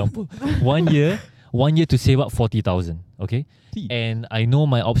an example. 1 year to save up 40,000. Okay, and I know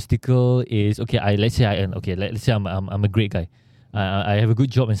my obstacle is let's say I'm a great guy. I have a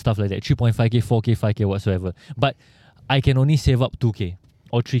good job and stuff like that. 3.5k, 4k, 5k, whatsoever. But I can only save up 2k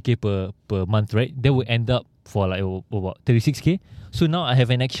or 3k per month, right? That will end up for like about 36k. So now I have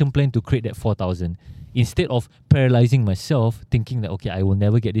an action plan to create that 4,000. Instead of paralyzing myself, thinking that I will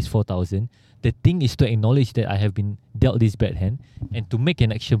never get this 4,000. The thing is to acknowledge that I have been dealt this bad hand and to make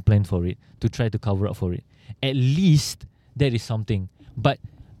an action plan for it, to try to cover up for it. At least that is something. But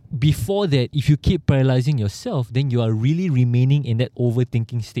before that, if you keep paralyzing yourself, then you are really remaining in that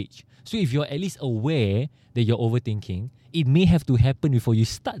overthinking stage. So if you're at least aware that you're overthinking, it may have to happen before you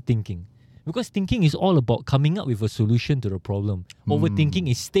start thinking. Because thinking is all about coming up with a solution to the problem. Overthinking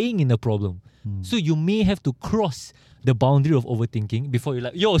is staying in the problem. So you may have to cross the boundary of overthinking before you're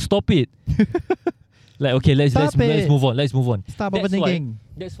like, yo, stop it. Like, okay, let's move on. Let's move on. Stop overthinking.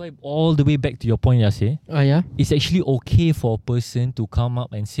 That's why all the way back to your point, Yase, Yeah? it's actually okay for a person to come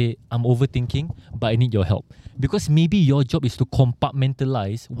up and say, I'm overthinking, but I need your help. Because maybe your job is to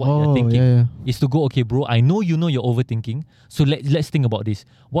compartmentalize what you're thinking. Yeah. Is to go, okay, bro, I know you're overthinking. So let's think about this.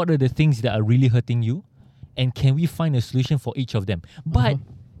 What are the things that are really hurting you? And can we find a solution for each of them? But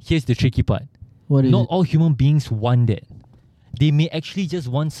here's the tricky part. What is Not it? all human beings want that. They may actually just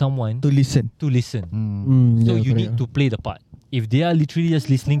want someone To listen. to listen. So Yeah, you correct. need to play the part. If they are literally just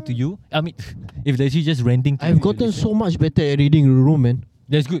listening to you, I mean, if they're actually just ranting to you, I've you gotten listen. so much better at reading the room, man.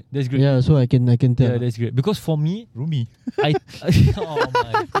 That's good. That's great. Yeah, so I can tell. Yeah, that's great. Because for me, Rumi. oh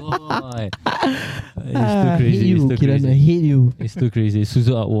my god, it's too I hate crazy. you, It's too Kiran. I crazy. hate you. It's too crazy.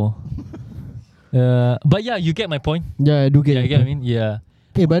 Suzu Art War. But yeah, you get my point. Yeah, I do get Yeah, it. you get what I mean? Yeah.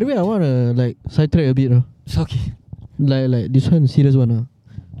 Hey, by the way, I wanna like sidetrack a bit. It's okay. Like this one serious one.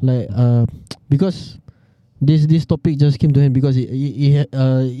 Like because this topic just came to hand because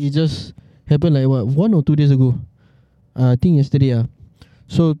it just happened like 1 or 2 days ago. I think yesterday.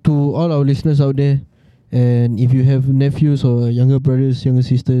 So to all our listeners out there, and if you have nephews or younger brothers, younger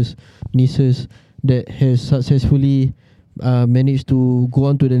sisters, nieces that has successfully managed to go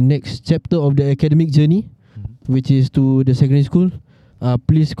on to the next chapter of the academic journey, which is to the secondary school,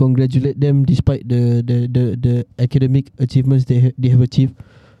 please congratulate them despite the academic achievements they have achieved.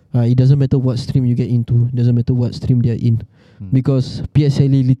 It doesn't matter what stream you get into, doesn't matter what stream they are in, because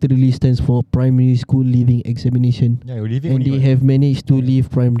PSLE literally stands for Primary School Leaving Examination, Yeah, you're leaving. and they have managed to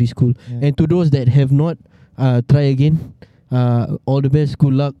leave primary school. Yeah. And to those that have not, try again. All the best,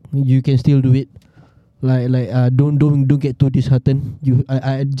 good luck. You can still do it. Don't get too disheartened.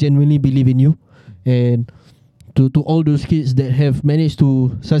 I genuinely believe in you, and to all those kids that have managed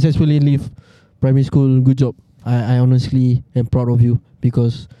to successfully leave primary school, good job. I honestly am proud of you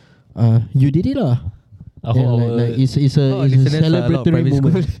because you did it lah. It's a celebratory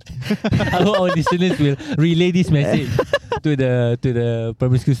moment. I hope our listeners will relay this message to the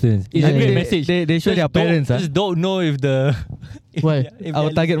primary school students. It's a Yeah, great yeah. message. They show their parents. Just don't know if the Why? if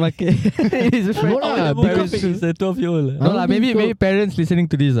Our they're target market is No lah, because because it's a 12-year-old. No lah, maybe parents listening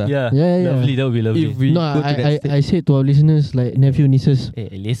to this. Yeah. Yeah. Lovely, that would be lovely. If we No, go to that stage. I said to our listeners like nephew, nieces,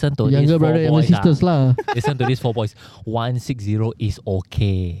 Hey, listen to younger these brother, four younger boys. sisters lah. Listen to these 4 boys. 160 is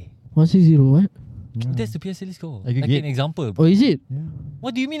okay. 160 what? That's the PSLE score. Like you Like get- an example. Oh, is it?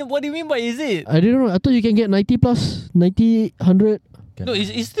 What do you mean? What do you mean by is it? I didn't know. I thought you can get 90 plus, 90, 100. No,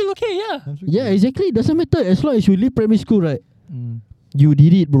 it's still okay. Yeah. Yeah, exactly. Doesn't matter as long as you leave primary school, right? Mm. You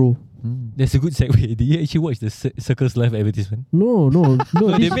did it, bro. That's a good segue. Did you actually watch the Circles Live advertisement? No. No,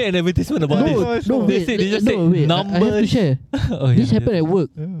 they this, made an advertisement about no, this. no, They wait, said- they just no, said wait. I have to numbers. share. Oh, yeah, This happened at work.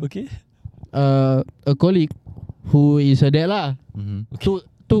 Okay. a colleague who is a dad lah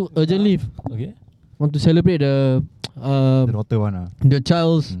took urgent leave. Okay. Want to celebrate The daughter one. the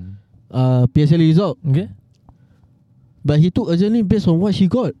child's PSLE result. Okay. But he took urgent leave based on what she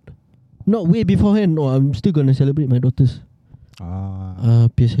got. Not way beforehand. No, I'm still gonna celebrate my daughter's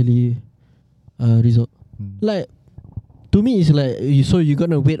PSLE result. Like, to me, it's like so you're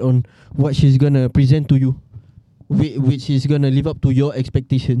gonna wait on what she's gonna present to you, which is gonna live up to your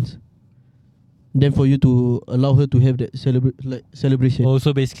expectations. Then for you to allow her to have that celebration. Oh,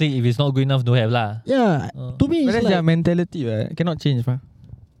 so basically, if it's not good enough, don't have lah. Yeah, to me But it's that's their like mentality, right? Cannot change, man.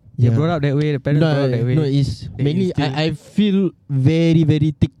 They brought up that way, the parents brought up that way. No, it's They mainly instill- I feel very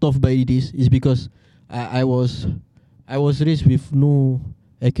very ticked off by this. Is because I was raised with no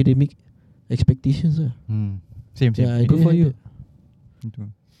academic expectations. Same. Yeah, I Good didn't for have you. that.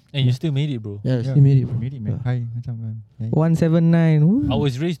 And you still made it, bro. Yeah, still made it. Bro. Made it, man. Yeah. Hi, macam. 179. Woo. I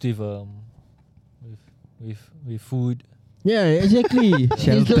was raised with food. Yeah, exactly. It's the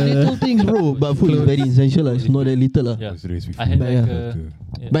Shelter. little things, bro. But food is very essential. It's not that little. Yeah. Was raised with I had But like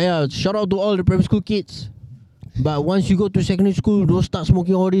yeah. But yeah, shout out to all the primary school kids. But once you go to secondary school, don't start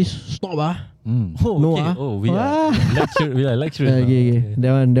smoking all this. Stop Oh, No, okay. ah. Oh, we are lecturers. now. Okay.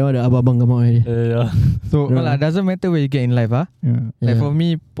 That one the abang come out already. Yeah. So, No lah, doesn't matter where you get in life, yeah. Like Yeah. for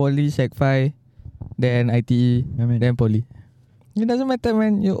me, poly, sec 5, then ITE, Yeah, man. then poly. It doesn't matter,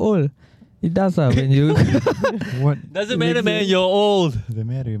 man. You're old. It does when you. What Doesn't matter, man. You're old. the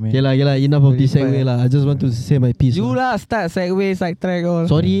matter, man? Okay lah. Enough of this 25. segue lah. I just want to say my piece. You lah start segway, side track all.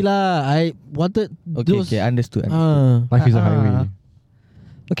 Sorry lah. I wanted Okay, those. understood. Life is a highway.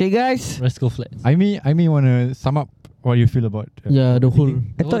 Okay, guys. Let's go flat. I mean, wanna sum up what you feel about. Yeah, the whole.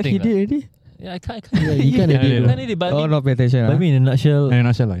 I thought he Overthink did already. Yeah, I can't. Yeah, you can't Yeah, edit. yeah. bro. Can't edit, but Oh, not pay attention. I mean, in a nutshell, In a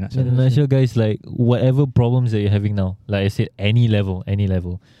nutshell, guys, like whatever problems that you're having now, like I said, any level.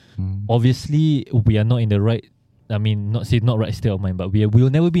 Obviously, we are not in the right. I mean, not right state of mind, but we will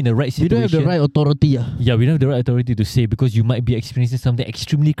never be in the right You situation. don't have the right authority. Yeah, we don't have the right authority to say because you might be experiencing something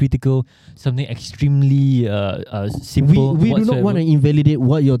extremely critical, something extremely simple. We do not want to invalidate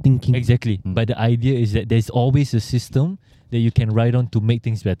what you're thinking. Exactly. But the idea is that there's always a system that you can ride on to make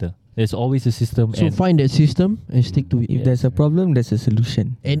things better. There's always a system. So and find that system and stick to it. If there's a problem, there's a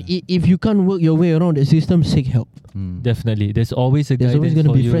solution. And if you can't work your way around the system, seek help. definitely, there's always a There's always guidance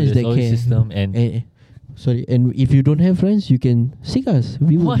gonna for be you. friends There's that always care. system and And if you don't have friends, you can seek us.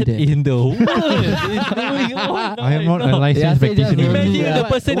 We will what be there. in the world is going on I am not right a now? licensed Yeah, practitioner. Imagine Yeah. the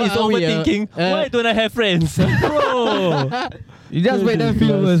person What is are we, overthinking. Why don't I have friends? Bro. You just make them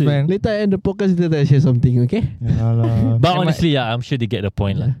feel worse, man. Later I end the podcast, later I share something, okay? But honestly, yeah, I'm sure they get the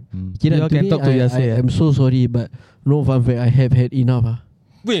point. lah. Kira, You all can today talk to I yourself. am so sorry, but no fun fact, I have had enough.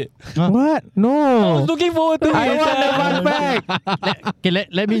 Wait, What? I was No. looking forward to it. I want the fun fact. Okay,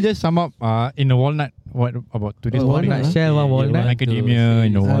 let me just sum up in a walnut. What about today's Oh, topic? walnut, Walnut shell, one walnut. Academia,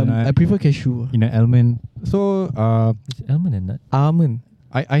 in a walnut. I prefer cashew. In an almond. So Is almond and nut? Almond.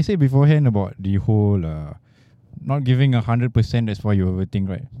 I said beforehand about the whole not giving 100%. That's why you overthink,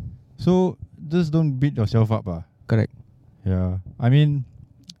 right? So just don't beat yourself up, Correct. Yeah. I mean,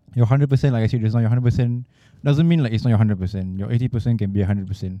 your 100%, like I said just now, your 100% doesn't mean like it's not your 100%. Your 80% can be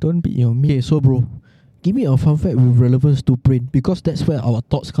 100%. Don't beat your meat. Okay, so bro, give me a fun fact with relevance to brain, because that's where our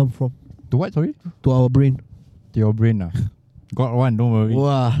thoughts come from, To what? Sorry? to our brain. To your brain, Got one. Don't worry.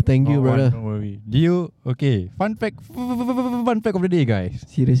 Wow, thank you, Got one, brother. don't worry. Do you? Okay. Fun fact. Fun fact of the day, guys.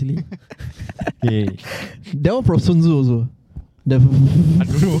 Seriously? Okay. That one from Sun Tzu also. The I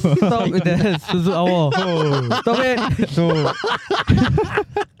don't know. Stop with the Suzu Awar. Stop it. So,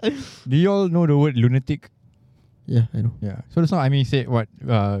 do you all know the word lunatic? Yeah, I know. Yeah. So that's not. I mean, say what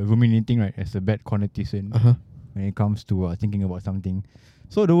ruminating, right? As a bad connotation Uh-huh. when it comes to thinking about something.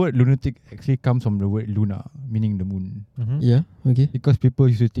 So the word lunatic actually comes from the word luna, meaning the moon. Mm-hmm. Yeah, okay. Because people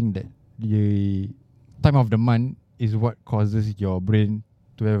used to think that the time of the month is what causes your brain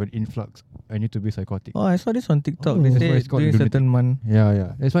to have an influx and you to be psychotic. Oh, I saw this on TikTok. Oh. They That's say why it's called during lunatic. certain month.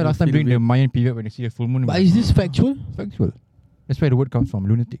 Yeah. That's why You last time feel during the weird. Mayan period when they see the full moon. But is this factual? factual? That's where the word comes from,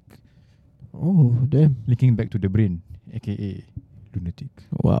 lunatic. Oh, damn. Linking back to the brain, aka lunatic.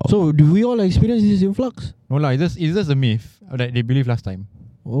 Wow. So, do we all experience this influx? No lah, it's just a myth that they believe last time.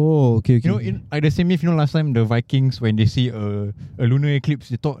 Oh, okay. You know, like the same myth. You know, last time the Vikings, when they see a lunar eclipse,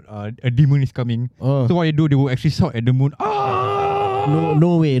 they thought a demon is coming. Oh. So what they do, they will actually shout at the moon. Ah!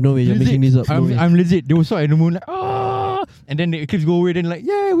 No way. You're Legit. making this up. No way. I'm legit. They will shout at the moon like ah, and then the eclipse go away. Then like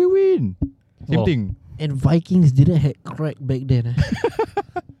yeah, we win. Same Oh. thing. And Vikings didn't have crack back then.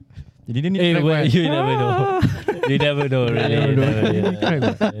 They didn't need Hey, crack, well, man. you never know. They You never know, really.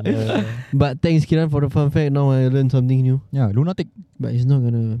 never know. But thanks, Kiran, for the fun fact. Now I learned something new. Yeah, lunatic. But it's not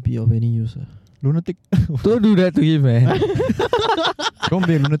gonna be of any use. Lunatic. Don't do that to him, man. Don't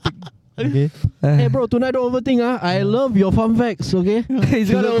be a lunatic. Okay. Hey bro, tonight don't overthink. I love your fun facts. Okay. He's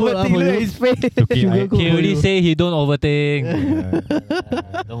gonna overthink. Look at his face. Okay, He already say he don't overthink.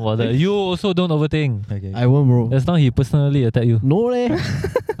 Yeah. Don't bother. You also don't overthink. Okay. I won't, bro. Just now he personally attack you. No leh.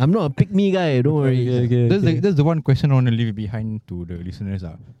 I'm not a pick me guy. Don't worry. That's the one question I want to leave behind to the listeners.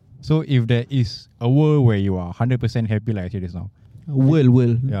 So if there is a world where you are 100% happy like I said just now.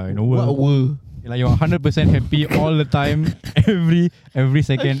 World. Yeah, in a What world. world? Like you're 100% happy all the time, every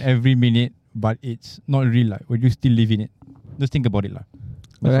second, every minute, but it's not real. Like, would you still live in it? Just think about it.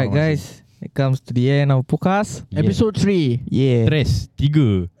 Alright, guys. It comes to the end of podcast. Yeah. Episode 3. Yeah.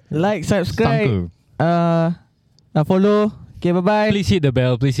 3. Like, subscribe. Tangka. Follow. Okay, bye-bye. Please hit the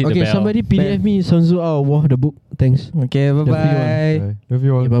bell. Please hit the Okay, bell. somebody PDF me Sun Tzu out of War, the book. Thanks. Okay, bye-bye. Love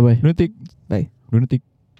you all. Okay, bye-bye. Lunatic. Bye. Lunatic.